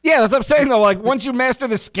 Yeah, that's what I'm saying, though. Like, once you master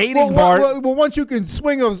the skating part. Well, once you can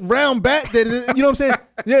swing a round bat, you know what I'm saying?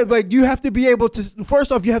 Yeah, like, you have to be able to,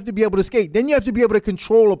 first off, you have to be able to skate. Then you have to be able to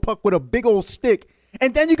control a puck with a big old stick.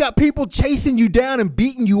 And then you got people chasing you down and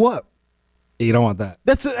beating you up. You don't want that.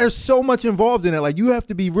 There's so much involved in it. Like, you have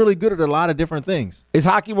to be really good at a lot of different things. Is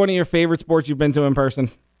hockey one of your favorite sports you've been to in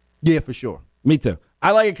person? Yeah, for sure. Me too.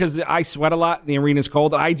 I like it because I sweat a lot and the arena's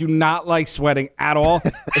cold. I do not like sweating at all,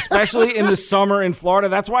 especially in the summer in Florida.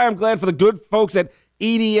 That's why I'm glad for the good folks at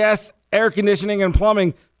EDS Air Conditioning and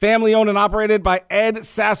Plumbing, family owned and operated by Ed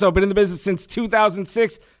Sasso. Been in the business since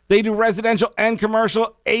 2006. They do residential and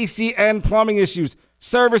commercial AC and plumbing issues,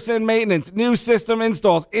 service and maintenance, new system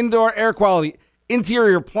installs, indoor air quality,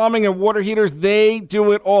 interior plumbing and water heaters. They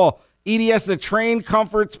do it all. EDS is a trained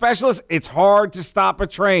comfort specialist. It's hard to stop a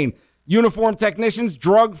train. Uniformed technicians,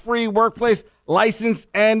 drug-free workplace, licensed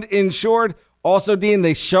and insured. Also, Dean,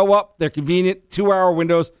 they show up. They're convenient, 2-hour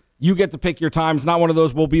windows. You get to pick your time. It's not one of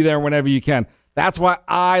those we'll be there whenever you can. That's why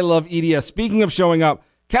I love EDS. Speaking of showing up,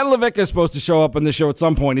 Ken LaVicka is supposed to show up on the show at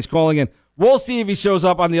some point. He's calling in. We'll see if he shows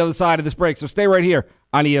up on the other side of this break. So stay right here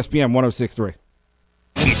on ESPN 106.3.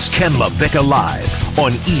 It's Ken LaVicka Live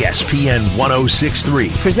on ESPN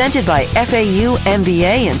 106.3. Presented by FAU MBA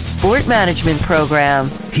and Sport Management Program.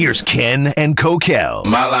 Here's Ken and Coquel.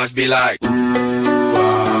 My life be like, yeah.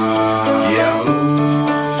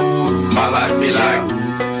 My life be like,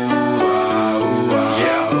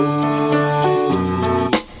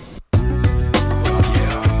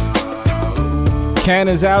 Ken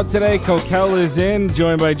is out today. Coquel is in,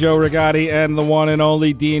 joined by Joe Rigotti and the one and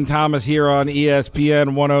only Dean Thomas here on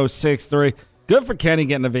ESPN 106.3. Good for Kenny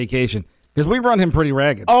getting a vacation because we run him pretty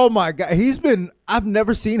ragged. Oh, my God. I've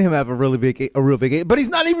never seen him have a real vacation, but he's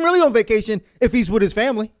not even really on vacation if he's with his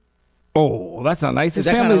family. Oh, that's not nice. His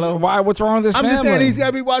that family. low? Why? What's wrong with his family? I'm just saying he's got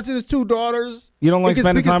to be watching his 2 daughters. You don't like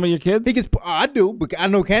spending time with your kids? I do, but I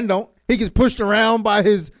know Ken don't. He gets pushed around by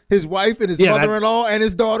his wife and his mother-in-law and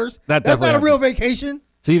his daughters. That's not a real vacation.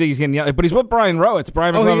 So you think he's getting yelled? But he's with Brian Rowe. It's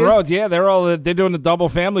Brian McLovin Rhodes. Yeah, they're doing the double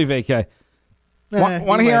family vacay.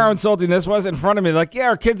 Want to hear how insulting this was? In front of me, like, yeah,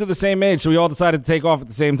 our kids are the same age, so we all decided to take off at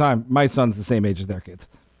the same time. My son's the same age as their kids.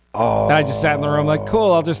 Oh. And I just sat in the room like,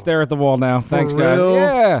 cool, I'll just stare at the wall now. Thanks, guys.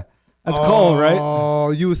 Yeah. That's cold, right? Oh,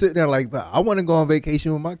 you were sitting there like, I want to go on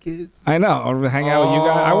vacation with my kids. I know. I'll hang out with you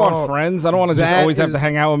guys. I want friends. I don't want to just always have to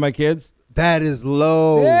hang out with my kids. That is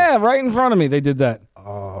low. Yeah, right in front of me. They did that.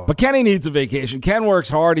 Oh. But Kenny needs a vacation. Ken works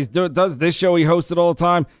hard. He does this show. He hosts it all the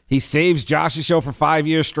time. He saves Josh's show for 5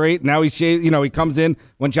 years straight. Now he comes in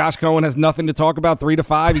when Josh Cohen has nothing to talk about, 3 to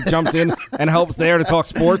 5. He jumps in and helps there to talk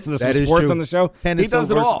sports. There's some sports on the show. He does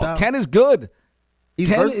it all. Ken is good. He's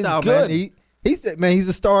versatile, man. He's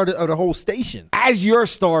the star of the whole station. As your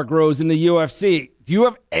star grows in the UFC, do you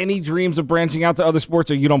have any dreams of branching out to other sports,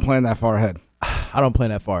 or you don't plan that far ahead? I don't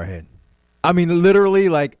plan that far ahead. I mean, literally,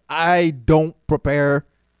 like, I don't prepare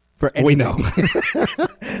for anything. We know.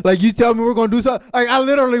 Like, you tell me we're going to do something. Like, I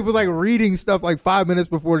literally was, like, reading stuff, like, 5 minutes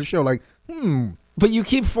before the show. Like, But you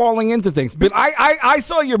keep falling into things. But I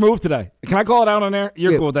saw your move today. Can I call it out on air?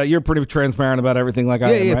 You're cool with that. You're pretty transparent about everything like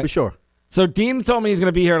I am, Yeah, right? for sure. So Dean told me he's going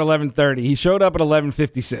to be here at 11:30. He showed up at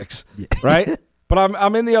 11:56, right? But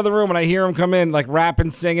I'm in the other room, and I hear him come in, like,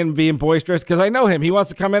 rapping, singing, being boisterous, because I know him. He wants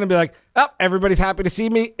to come in and be like, oh, everybody's happy to see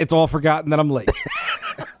me. It's all forgotten that I'm late.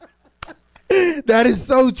 That is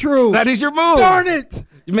so true. That is your move. Darn it.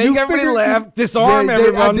 You make everybody laugh, disarm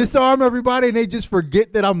everyone. I disarm everybody, and they just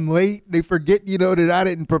forget that I'm late. They forget, that I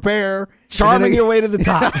didn't prepare. Charming your way to the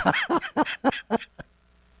top.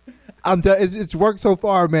 It's worked so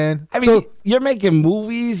far, man. I mean, you're making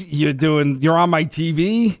movies. You're on my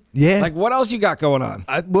TV. Yeah. Like, what else you got going on?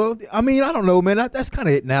 I don't know, man. That's kind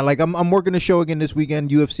of it now. Like, I'm working the show again this weekend,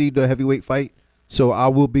 UFC, the heavyweight fight. So I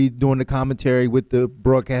will be doing the commentary with the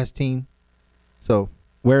broadcast team. So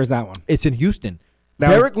where is that one? It's in Houston. Now,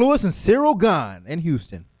 Derek Lewis and Cyril Gane in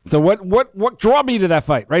Houston. So what draw me to that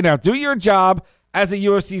fight right now? Do your job as a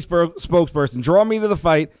UFC spokesperson. Draw me to the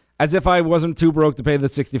fight. As if I wasn't too broke to pay the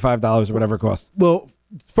 $65 or whatever it costs. Well,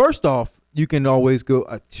 first off, you can always go.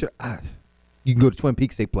 You can go to Twin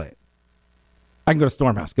Peaks. They play it. I can go to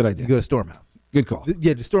Stormhouse. Good idea. You go to Stormhouse. Good call.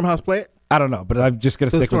 Yeah, does Stormhouse play it? I don't know, but I'm just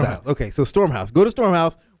going to stick with that. Okay, so Stormhouse. Go to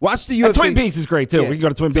Stormhouse. Watch the UFC. And Twin Peaks is great, too. Yeah. We can go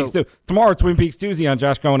to Twin Peaks, too. Tomorrow, Twin Peaks Tuesday on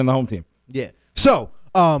Josh Cohen and the home team. Yeah. So,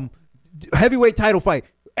 heavyweight title fight.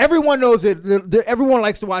 Everyone knows it. Everyone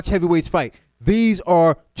likes to watch heavyweights fight. These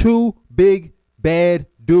are two big, bad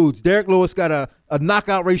dudes. Derek Lewis got a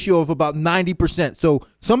knockout ratio of about 90%. So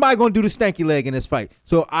somebody going to do the stanky leg in this fight.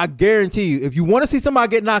 So I guarantee you, if you want to see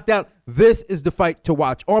somebody get knocked out, this is the fight to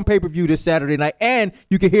watch on pay-per-view this Saturday night. And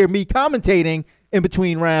you can hear me commentating in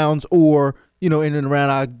between rounds or, in and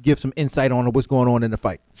around. I'll give some insight on what's going on in the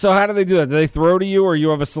fight. So how do they do that? Do they throw to you or you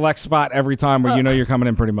have a select spot every time where you're coming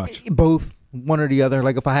in pretty much? Both. One or the other.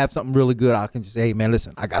 Like if I have something really good, I can just say, hey, man,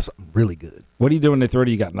 listen, I got something really good. What do you do when they throw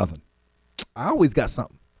to you? You got nothing. I always got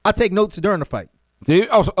something. I take notes during the fight. Do you?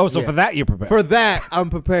 So for that you're prepared. For that I'm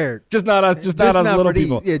prepared. Just not us little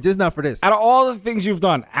people. Yeah, just not for this. Out of all the things you've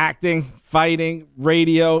done, acting, fighting,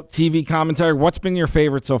 radio, TV commentary, what's been your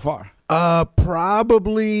favorite so far?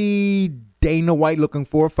 Probably Dana White looking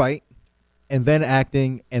for a fight, and then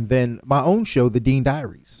acting, and then my own show, The Dean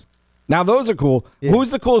Diaries. Now those are cool. Yeah. Who's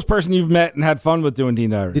the coolest person you've met and had fun with doing Dean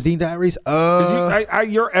Diaries? The Dean Diaries?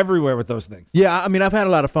 You're everywhere with those things. Yeah, I mean, I've had a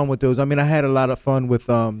lot of fun with those. I mean, I had a lot of fun with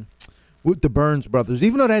the Burns brothers,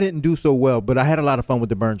 even though that didn't do so well. But I had a lot of fun with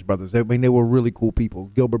the Burns brothers. I mean, they were really cool people.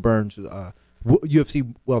 Gilbert Burns,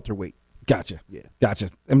 UFC welterweight. Gotcha. Yeah, gotcha.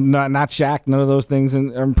 And not Shaq. None of those things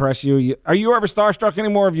impress you. Are you ever starstruck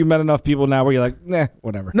anymore? Have you met enough people now where you're like, nah,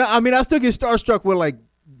 whatever? No, I mean, I still get starstruck with like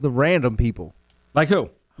the random people. Like who?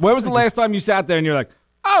 When was the last time you sat there and you're like,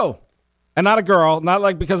 oh, and not a girl, not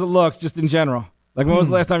like because of looks, just in general? Like when was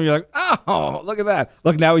the last time you're like, oh, look at that.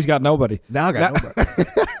 Look, now he's got nobody. Now I got nobody.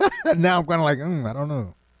 Now I'm kind of like, I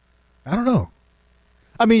don't know.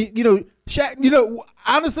 I mean, Shaq,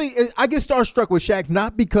 honestly, I get starstruck with Shaq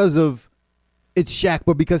not because of it's Shaq,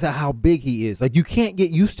 but because of how big he is. Like you can't get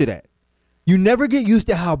used to that. You never get used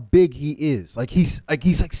to how big he is. Like he's like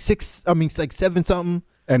 7 something.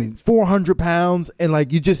 And he's 400 pounds, and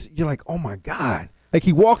like you're like, oh my God. Like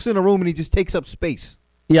he walks in a room and he just takes up space.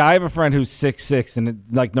 Yeah, I have a friend who's 6'6", and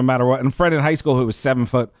like no matter what, and a friend in high school who was 7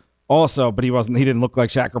 foot also, but he didn't look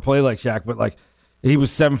like Shaq or play like Shaq, but like he was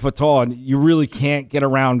 7 foot tall, and you really can't get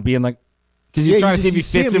around being like, because you're trying to see if he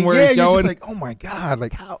fits in where he's going. You're just like, oh my God,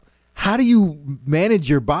 like how do you manage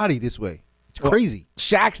your body this way? It's crazy.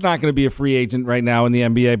 Shaq's not going to be a free agent right now in the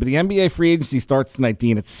NBA, but the NBA free agency starts tonight,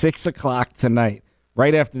 Dean. It's 6 o'clock tonight.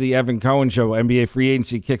 Right after the Evan Cohen show, NBA free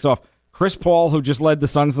agency kicks off. Chris Paul, who just led the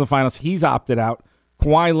Suns to the finals, he's opted out.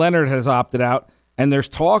 Kawhi Leonard has opted out. And there's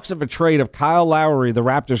talks of a trade of Kyle Lowry, the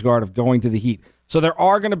Raptors guard, of going to the Heat. So there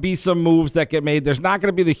are going to be some moves that get made. There's not going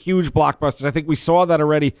to be the huge blockbusters. I think we saw that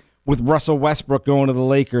already with Russell Westbrook going to the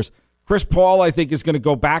Lakers. Chris Paul, I think, is going to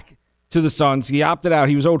go back to the Suns. He opted out.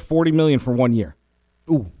 He was owed $40 million for 1 year.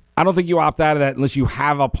 Ooh. I don't think you opt out of that unless you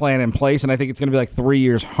have a plan in place, and I think it's going to be like 3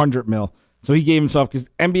 years, $100 million. So he gave himself, because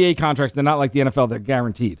NBA contracts, they're not like the NFL. They're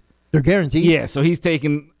guaranteed. They're guaranteed? Yeah, so he's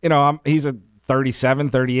taking, he's a 37,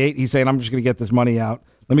 38. He's saying, I'm just going to get this money out.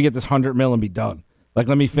 Let me get this $100 million and be done. Like,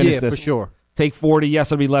 let me finish this. Yeah, for sure. Take 40.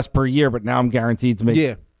 Yes, it'll be less per year, but now I'm guaranteed to make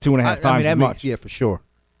 2.5 times as much. Yeah, for sure.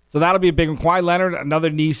 So that'll be a big one. Kawhi Leonard, another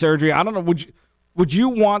knee surgery. I don't know. Would you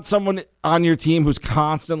want someone on your team who's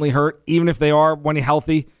constantly hurt, even if they are when he's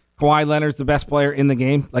healthy? Kawhi Leonard's the best player in the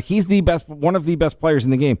game. Like, he's one of the best players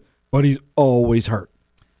in the game, but he's always hurt.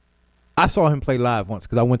 I saw him play live once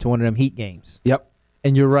because I went to one of them Heat games. Yep.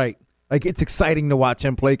 And you're right. Like, it's exciting to watch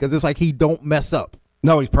him play because it's like he don't mess up.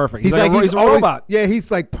 No, he's perfect. He's a always, robot. Yeah,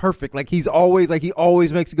 he's like perfect. Like, he always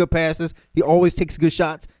makes good passes. He always takes good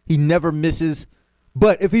shots. He never misses.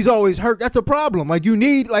 But if he's always hurt, that's a problem. Like, you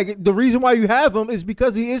need, the reason why you have him is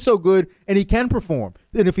because he is so good and he can perform.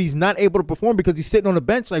 And if he's not able to perform because he's sitting on the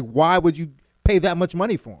bench, like, why would you pay that much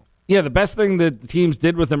money for him? Yeah, the best thing that the teams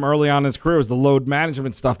did with him early on in his career was the load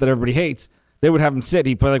management stuff that everybody hates. They would have him sit.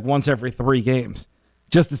 He'd play like once every 3 games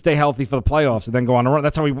just to stay healthy for the playoffs and then go on a run.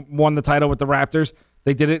 That's how he won the title with the Raptors.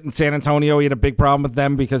 They did it in San Antonio. He had a big problem with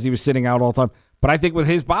them because he was sitting out all the time. But I think with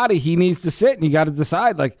his body, he needs to sit, and you got to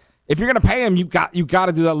decide, like, if you're going to pay him, you got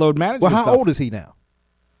to do that load management Well, how stuff. old is he now?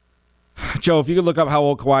 Joe, if you could look up how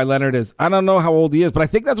old Kawhi Leonard is. I don't know how old he is, but I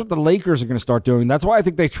think that's what the Lakers are going to start doing. That's why I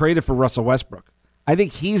think they traded for Russell Westbrook. I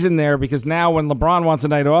think he's in there because now when LeBron wants a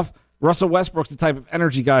night off, Russell Westbrook's the type of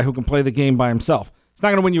energy guy who can play the game by himself. He's not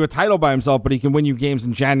going to win you a title by himself, but he can win you games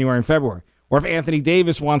in January and February. Or if Anthony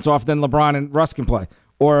Davis wants off, then LeBron and Russ can play.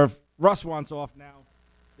 Or if Russ wants off now,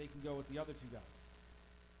 they can go with the other 2 guys.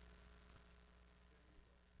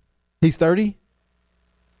 He's 30?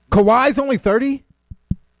 Kawhi's only 30?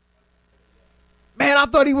 Man, I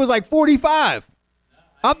thought he was like 45.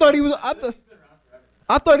 I thought he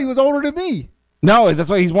was older than me. No, that's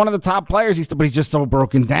why he's one of the top players. But he's just so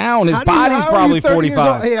broken down. His body's probably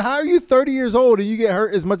 45. Hey, how are you 30 years old and you get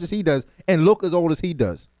hurt as much as he does and look as old as he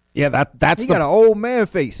does? Yeah, that's he got an old man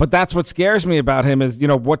face. But that's what scares me about him is,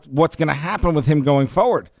 what's going to happen with him going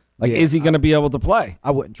forward? Like, is he going to be able to play? I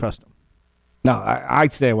wouldn't trust him. No,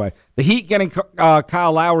 I'd stay away. The Heat getting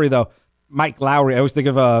Kyle Lowry, though. Mike Lowry. I always think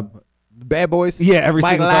of Bad Boys? Yeah,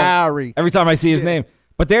 Mike Lowry. Every time I see his name.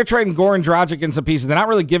 But they're trading Goran Dragic in some pieces. They're not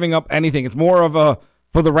really giving up anything. It's more of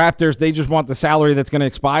for the Raptors, they just want the salary that's going to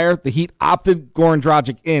expire. The Heat opted Goran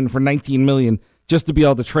Dragic in for $19 million just to be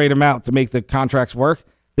able to trade him out to make the contracts work.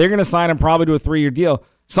 They're going to sign him probably to a 3-year deal.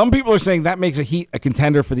 Some people are saying that makes a Heat a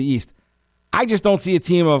contender for the East. I just don't see a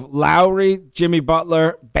team of Lowry, Jimmy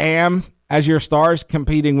Butler, Bam as your stars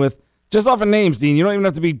competing with, just off of names, Dean. You don't even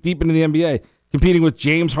have to be deep into the NBA. Competing with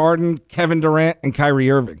James Harden, Kevin Durant, and Kyrie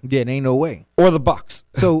Irving. Yeah, there ain't no way. Or the Bucks.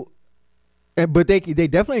 So, but they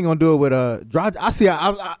definitely ain't gonna do it with Dragic. I see.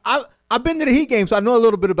 I've been to the Heat game, so I know a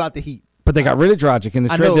little bit about the Heat. But they got rid of Dragic in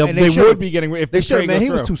this trade. They would be getting rid if this trade goes through. He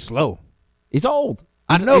through. was too slow. He's old.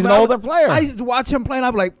 I know. He's an older player. I used to watch him play, and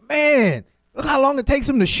I'm like, man, look how long it takes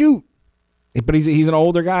him to shoot. But he's an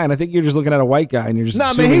older guy, and I think you're just looking at a white guy, and you're just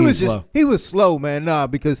man. He was slow, man. Nah,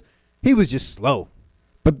 because he was just slow.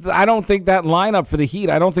 But I don't think that lineup for the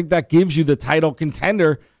Heat, I don't think that gives you the title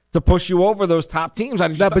contender to push you over those top teams. I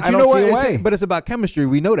don't see a way. But it's about chemistry.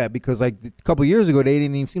 We know that because like a couple years ago, they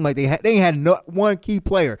didn't even seem like they ain't had one key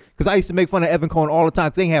player. Because I used to make fun of Evan Cohen all the time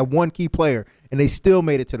because they ain't had one key player, and they still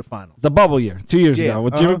made it to the final. The bubble year, 2 years ago.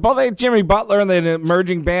 With Jimmy Butler and then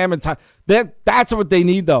emerging Bam. And that's what they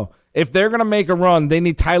need, though. If they're going to make a run, they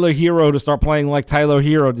need Tyler Hero to start playing like Tyler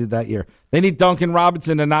Hero did that year. They need Duncan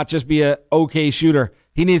Robinson to not just be an okay shooter.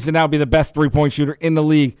 He needs to now be the best three-point shooter in the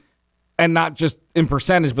league, and not just in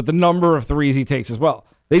percentage, but the number of threes he takes as well.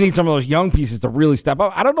 They need some of those young pieces to really step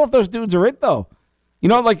up. I don't know if those dudes are it, though.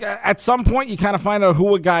 Like at some point you kind of find out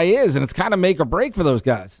who a guy is, and it's kind of make or break for those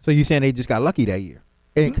guys. So you're saying they just got lucky that year?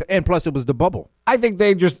 And plus it was the bubble. I think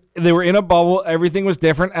they were in a bubble. Everything was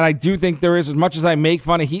different. And I do think there is, as much as I make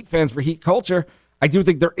fun of Heat fans for Heat culture, I do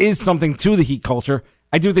think there is something to the Heat culture.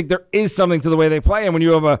 I do think there is something to the way they play. And when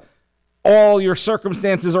you have all your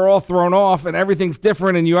circumstances are all thrown off and everything's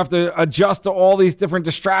different and you have to adjust to all these different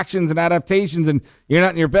distractions and adaptations and you're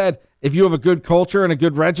not in your bed, if you have a good culture and a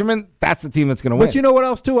good regimen, that's the team that's going to win. But you know what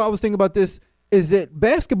else, too? I was thinking about this. Is that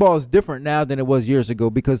basketball is different now than it was years ago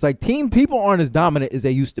because like team people aren't as dominant as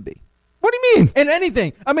they used to be. What do you mean? In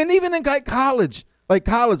anything. I mean, even in college, like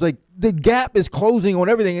college. Like the gap is closing on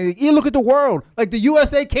everything. You look at the world. Like the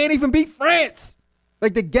USA can't even beat France.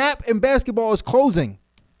 Like the gap in basketball is closing.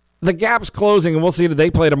 The gap's closing, and we'll see that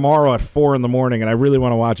they play tomorrow at 4 in the morning, and I really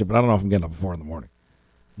want to watch it, but I don't know if I'm getting up at 4 in the morning.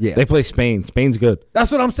 Yeah. They play Spain. Spain's good.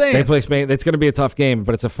 That's what I'm saying. They play Spain. It's going to be a tough game,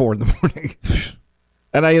 but it's at 4 in the morning.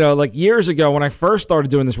 And like years ago when I first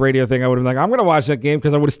started doing this radio thing, I would have been like, I'm going to watch that game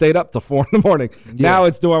because I would have stayed up till 4 in the morning. Yeah. Now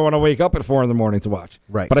it's, do I want to wake up at 4 in the morning to watch?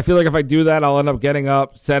 Right. But I feel like if I do that, I'll end up getting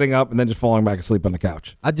up, setting up, and then just falling back asleep on the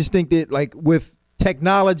couch. I just think that like with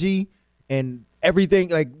technology and everything,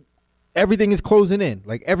 like everything is closing in.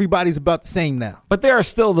 Like everybody's about the same now. But there are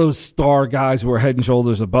still those star guys who are head and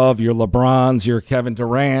shoulders above your LeBrons, your Kevin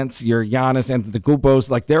Durant's, your Giannis Antetokounmpos.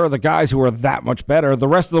 Like there are the guys who are that much better. The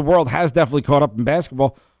rest of the world has definitely caught up in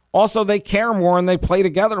basketball. Also, they care more and they play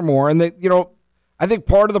together more. And they, I think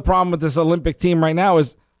part of the problem with this Olympic team right now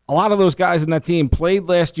is a lot of those guys in that team played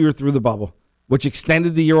last year through the bubble, which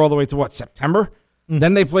extended the year all the way to September? Mm-hmm.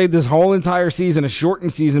 Then they played this whole entire season, a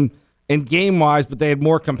shortened season, in game-wise, but they had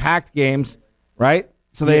more compact games, right?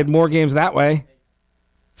 So they had more games that way.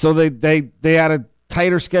 So they had a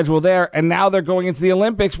tighter schedule there, and now they're going into the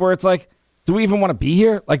Olympics where it's like, do we even want to be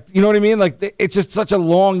here? Like, you know what I mean? Like, it's just such a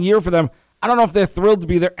long year for them. I don't know if they're thrilled to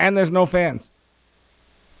be there, and there's no fans.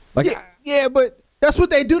 Like, yeah, but that's what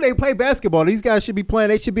they do. They play basketball. These guys should be playing.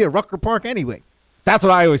 They should be at Rucker Park anyway. That's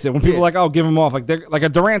what I always say. When people are like, oh, give them off. Like, they're like a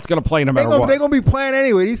Durant's going to play no matter what. They're going to be playing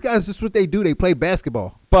anyway. These guys, that's what they do. They play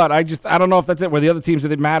basketball. But I don't know if that's it. Where the other teams,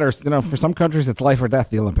 that it matters. For some countries, it's life or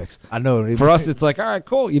death, the Olympics. I know. For us, it's like, all right,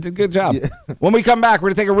 cool. You did a good job. Yeah. When we come back, we're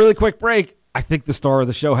going to take a really quick break. I think the star of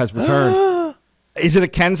the show has returned. Is it a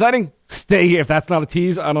Ken sighting? Stay here. If that's not a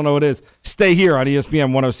tease, I don't know what it is. Stay here on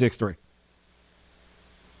ESPN 106.3.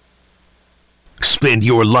 Spend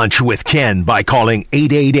your lunch with Ken by calling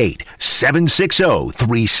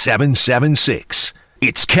 888-760-3776.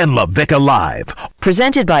 It's Ken LaVicka Live.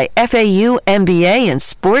 Presented by FAU MBA and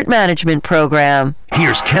Sport Management Program.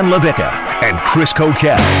 Here's Ken LaVicka and Chris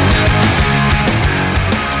Coquel.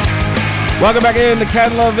 Welcome back in to Ken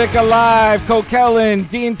LaVicka Live. Coquel,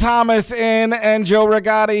 Dean Thomas in, and Joe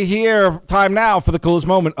Regatti here. Time now for the coolest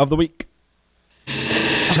moment of the week.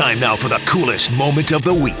 Time now for the coolest moment of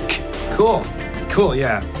the week. Cool,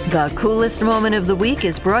 yeah. The coolest moment of the week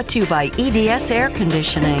is brought to you by EDS Air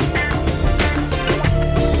Conditioning.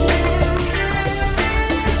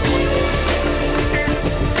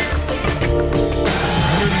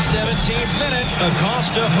 17th minute,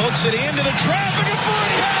 Acosta hooks it into the traffic, a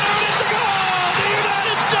free header, and it's a goal! The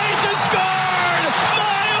United States has scored!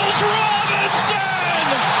 Miles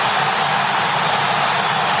Robinson!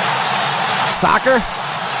 Soccer?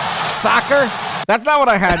 That's not what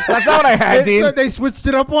I had. That's not what I had, Dean. They switched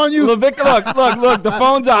it up on you? LaVicka, look, the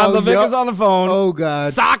phone's on. LaVicka's on the phone. Oh,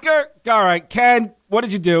 God. Soccer? All right, Ken, what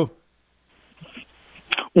did you do?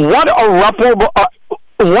 What irreparable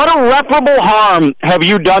harm have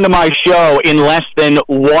you done to my show in less than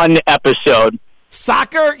one episode?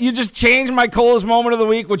 Soccer? You just changed my coolest moment of the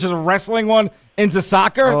week, which is a wrestling one, into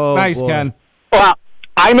soccer? Oh, nice, boy. Ken. Well,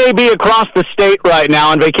 I may be across the state right now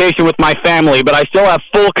on vacation with my family, but I still have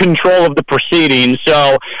full control of the proceedings.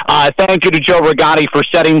 So thank you to Joe Regatti for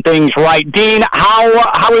setting things right. Dean, how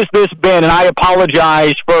has this been? And I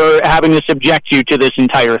apologize for having to subject you to this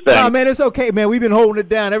entire thing. No, man, it's okay, man. We've been holding it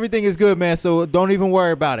down. Everything is good, man, so don't even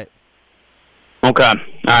worry about it. Okay. All right.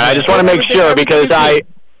 I just want to make sure because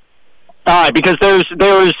because there's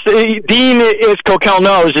Dean, as Coquel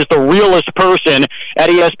knows, is the realest person at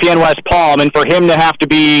ESPN West Palm, and for him to have to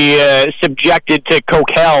be subjected to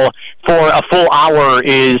Coquel for a full hour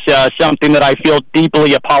is something that I feel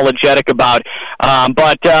deeply apologetic about.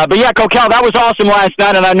 But yeah, Coquel, that was awesome last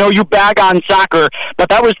night, and I know you bag on soccer, but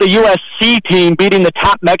that was the USC team beating the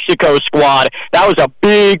top Mexico squad. That was a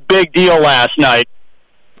big deal last night.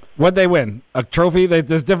 What'd they win? A trophy?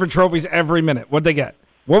 There's different trophies every minute. What'd they get?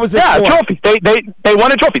 What was this? Yeah, a trophy. They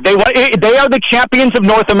won a trophy. They are the champions of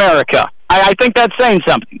North America. I think that's saying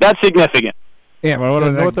something. That's significant. Yeah, but what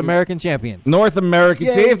are North American champions. North American.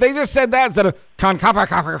 Yeah. See, if they just said that instead of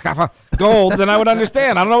CONCACAF gold, then I would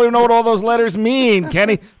understand. I don't even know what all those letters mean,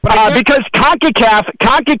 Kenny. But because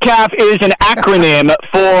CONCACAF is an acronym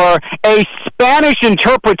for a Spanish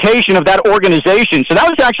interpretation of that organization. So that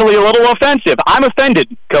was actually a little offensive. I'm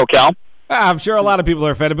offended, Coquel. I'm sure a lot of people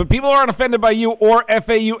are offended, but people aren't offended by you or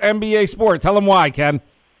FAU MBA Sport. Tell them why, Ken.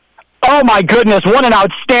 Oh, my goodness. What an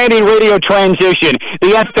outstanding radio transition.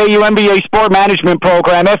 The FAU MBA Sport Management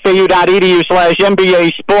Program,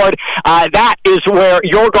 FAU.edu/MBA Sport. That is where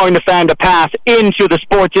you're going to find a path into the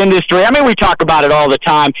sports industry. I mean, we talk about it all the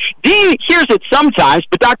time. Dean hears it sometimes,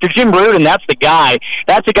 but Dr. Jim Reardon, that's the guy.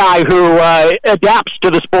 That's a guy who adapts to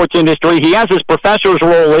the sports industry. He has his professor's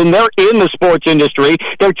role in there in the sports industry.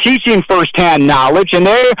 They're teaching firsthand knowledge, and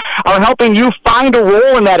they are helping you find a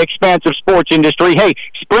role in that expansive sports industry. Hey,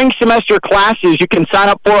 spring semester classes, you can sign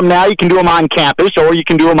up for them now. You can do them on campus, or you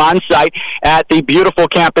can do them on site at the beautiful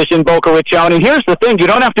campus in Boca Raton. And here's the thing, you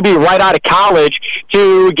don't have to be right out of college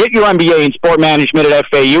to get your MBA in sport management at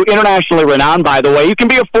FAU, internationally renowned, by the way. You can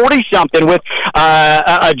be a 40-something with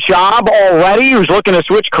a job already who's looking to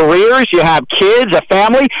switch careers. You have kids, a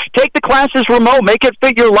family. Take the classes remote. Make it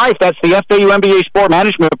fit your life. That's the FAU MBA Sport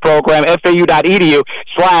Management Program, FAU.edu/MBA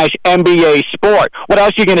Sport. What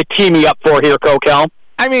else are you going to tee me up for here, Coquel?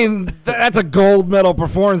 I mean, that's a gold medal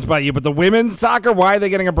performance by you, but the women's soccer, why are they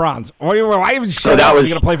getting a bronze? Why even show up if you're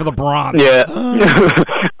going to play for the bronze? Yeah.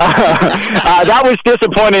 That was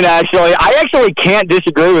disappointing, actually. I actually can't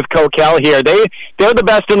disagree with Coquel here. They're the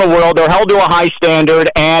best in the world. They're held to a high standard,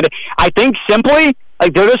 and I think simply,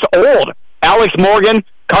 like, they're just old. Alex Morgan,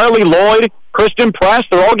 Carly Lloyd, Kristen Press,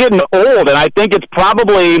 they're all getting old, and I think it's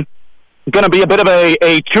probably going to be a bit of a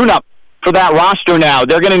tune-up for that roster now.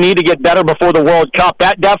 They're going to need to get better before the World Cup.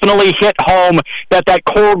 That definitely hit home that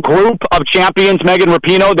core group of champions, Megan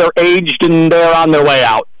Rapinoe, they're aged and they're on their way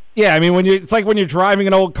out. Yeah, I mean, it's like when you're driving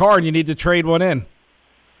an old car and you need to trade one in.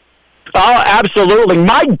 Oh, absolutely.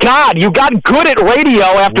 My God, you got good at radio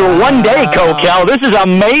after one day, Coquel. This is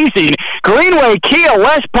amazing. Greenway Kia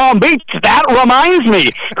West Palm Beach, that reminds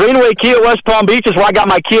me. Greenway Kia West Palm Beach is where I got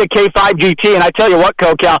my Kia K5 GT, and I tell you what,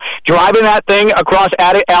 Coquel, driving that thing across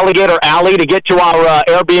Alligator Alley to get to our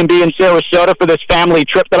Airbnb in Sarasota for this family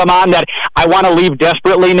trip that I'm on, that I want to leave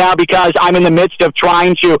desperately now because I'm in the midst of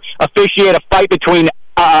trying to officiate a fight between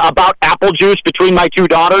about apple juice between my two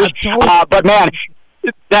daughters. But, man,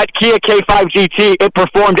 that Kia K5 GT, it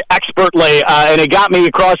performed expertly, and it got me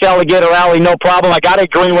across Alligator Alley, no problem. I got it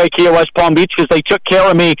at Greenway Kia West Palm Beach because they took care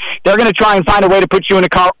of me. They're going to try and find a way to put you in a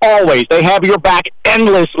car always. They have your back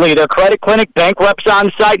endlessly. Their credit clinic, bank reps on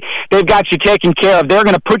site, they've got you taken care of. They're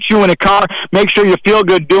going to put you in a car, make sure you feel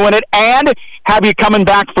good doing it, and have you coming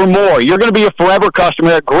back for more. You're going to be a forever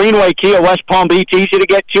customer at Greenway Kia West Palm Beach, easy to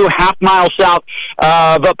get to, half-mile south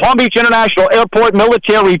of Palm Beach International Airport,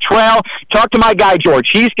 Military Trail. Talk to my guy,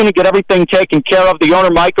 George. He's going to get everything taken care of. The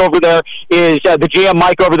owner, Mike, over there is, the GM,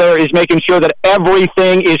 Mike, over there is making sure that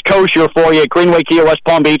everything is kosher for you at Greenway Kia West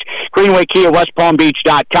Palm Beach,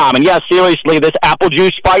 GreenwayKiaWestPalmBeach.com. And yes, seriously, this apple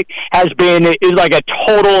juice fight is like a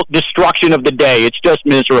total destruction of the day. It's just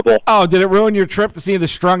miserable. Oh, did it ruin your trip to see the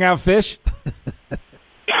strung out fish?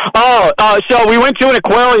 So we went to an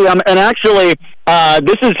aquarium, and actually,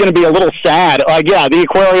 this is going to be a little sad. Yeah, the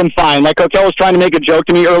aquarium, fine. Like Coquel was trying to make a joke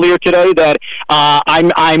to me earlier today that I'm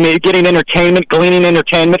getting gleaning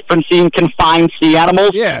entertainment from seeing confined sea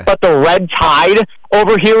animals. Yeah. But the red tide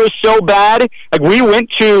over here is so bad. Like, we went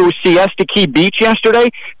to Siesta Key Beach yesterday.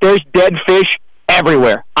 There's dead fish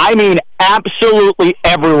everywhere. I mean, absolutely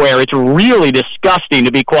everywhere. It's really disgusting,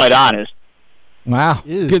 to be quite honest. Wow.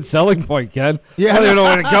 Ew. Good selling point, Ken. Yeah. I don't even know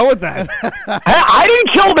where to go with that. I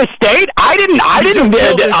didn't kill the state. I didn't.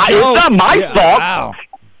 It's not my fault. Wow.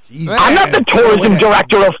 I'm not the tourism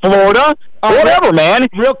director of Florida. Whatever, man.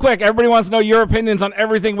 Real quick, everybody wants to know your opinions on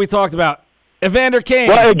everything we talked about. Evander Kane.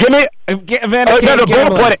 Well, give me Evander Kane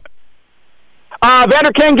gambling.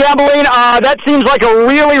 Evander Kane gambling. That seems like a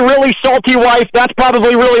really, really salty wife. That's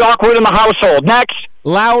probably really awkward in the household. Next.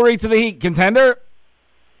 Lowry to the Heat, contender?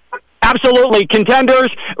 Absolutely. Contenders,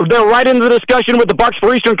 they're right into the discussion with the Bucks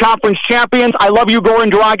for Eastern Conference champions. I love you, Goran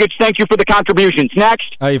Dragic. Thank you for the contributions.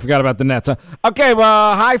 Next. Oh, you forgot about the Nets, huh? Okay,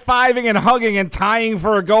 well, high-fiving and hugging and tying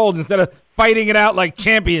for a gold instead of fighting it out like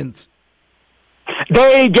champions.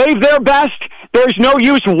 They gave their best. There's no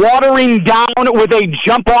use watering down with a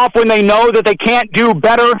jump-off when they know that they can't do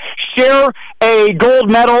better. Share a gold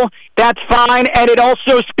medal. That's fine, and it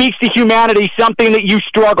also speaks to humanity, something that you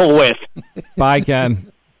struggle with. Bye, Ken.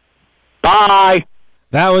 Bye.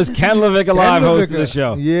 That was Ken LaVicka Live, host of the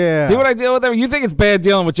show. Yeah. See what I deal with there? You think it's bad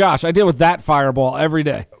dealing with Josh. I deal with that fireball every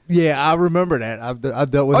day. Yeah, I remember that. I've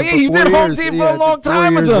dealt with him for 4 years. You did home team for a long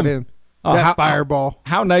time with him. That fireball.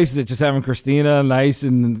 How nice is it just having Christina nice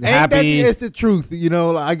and happy? It's the truth. You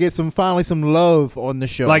know, I get finally some love on the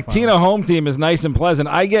show. Like Tina home team is nice and pleasant.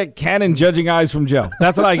 I get Ken and judging eyes from Joe.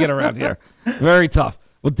 That's what I get around here. Very tough.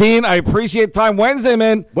 Well, Dean, I appreciate time. Wednesday,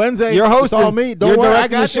 man. Wednesday. You're hosting. It's all me. Don't You're worry.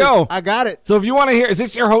 directing the show. I got it. So if you want to hear, is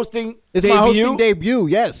this your hosting It's debut? my hosting debut,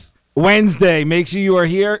 yes. Wednesday, make sure you are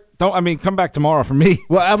here. Come back tomorrow for me.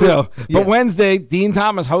 Well, But Wednesday, Dean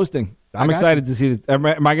Thomas hosting. I'm excited to see this. Am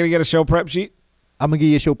I going to get a show prep sheet? I'm going to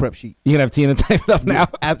give you a show prep sheet. You going to have Tina type it up now?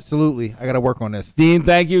 Absolutely. I got to work on this. Dean,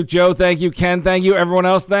 thank you. Joe, thank you. Ken, thank you. Everyone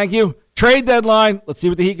else, thank you. Trade deadline. Let's see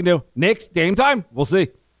what the Heat can do. Knicks, game time. We'll see.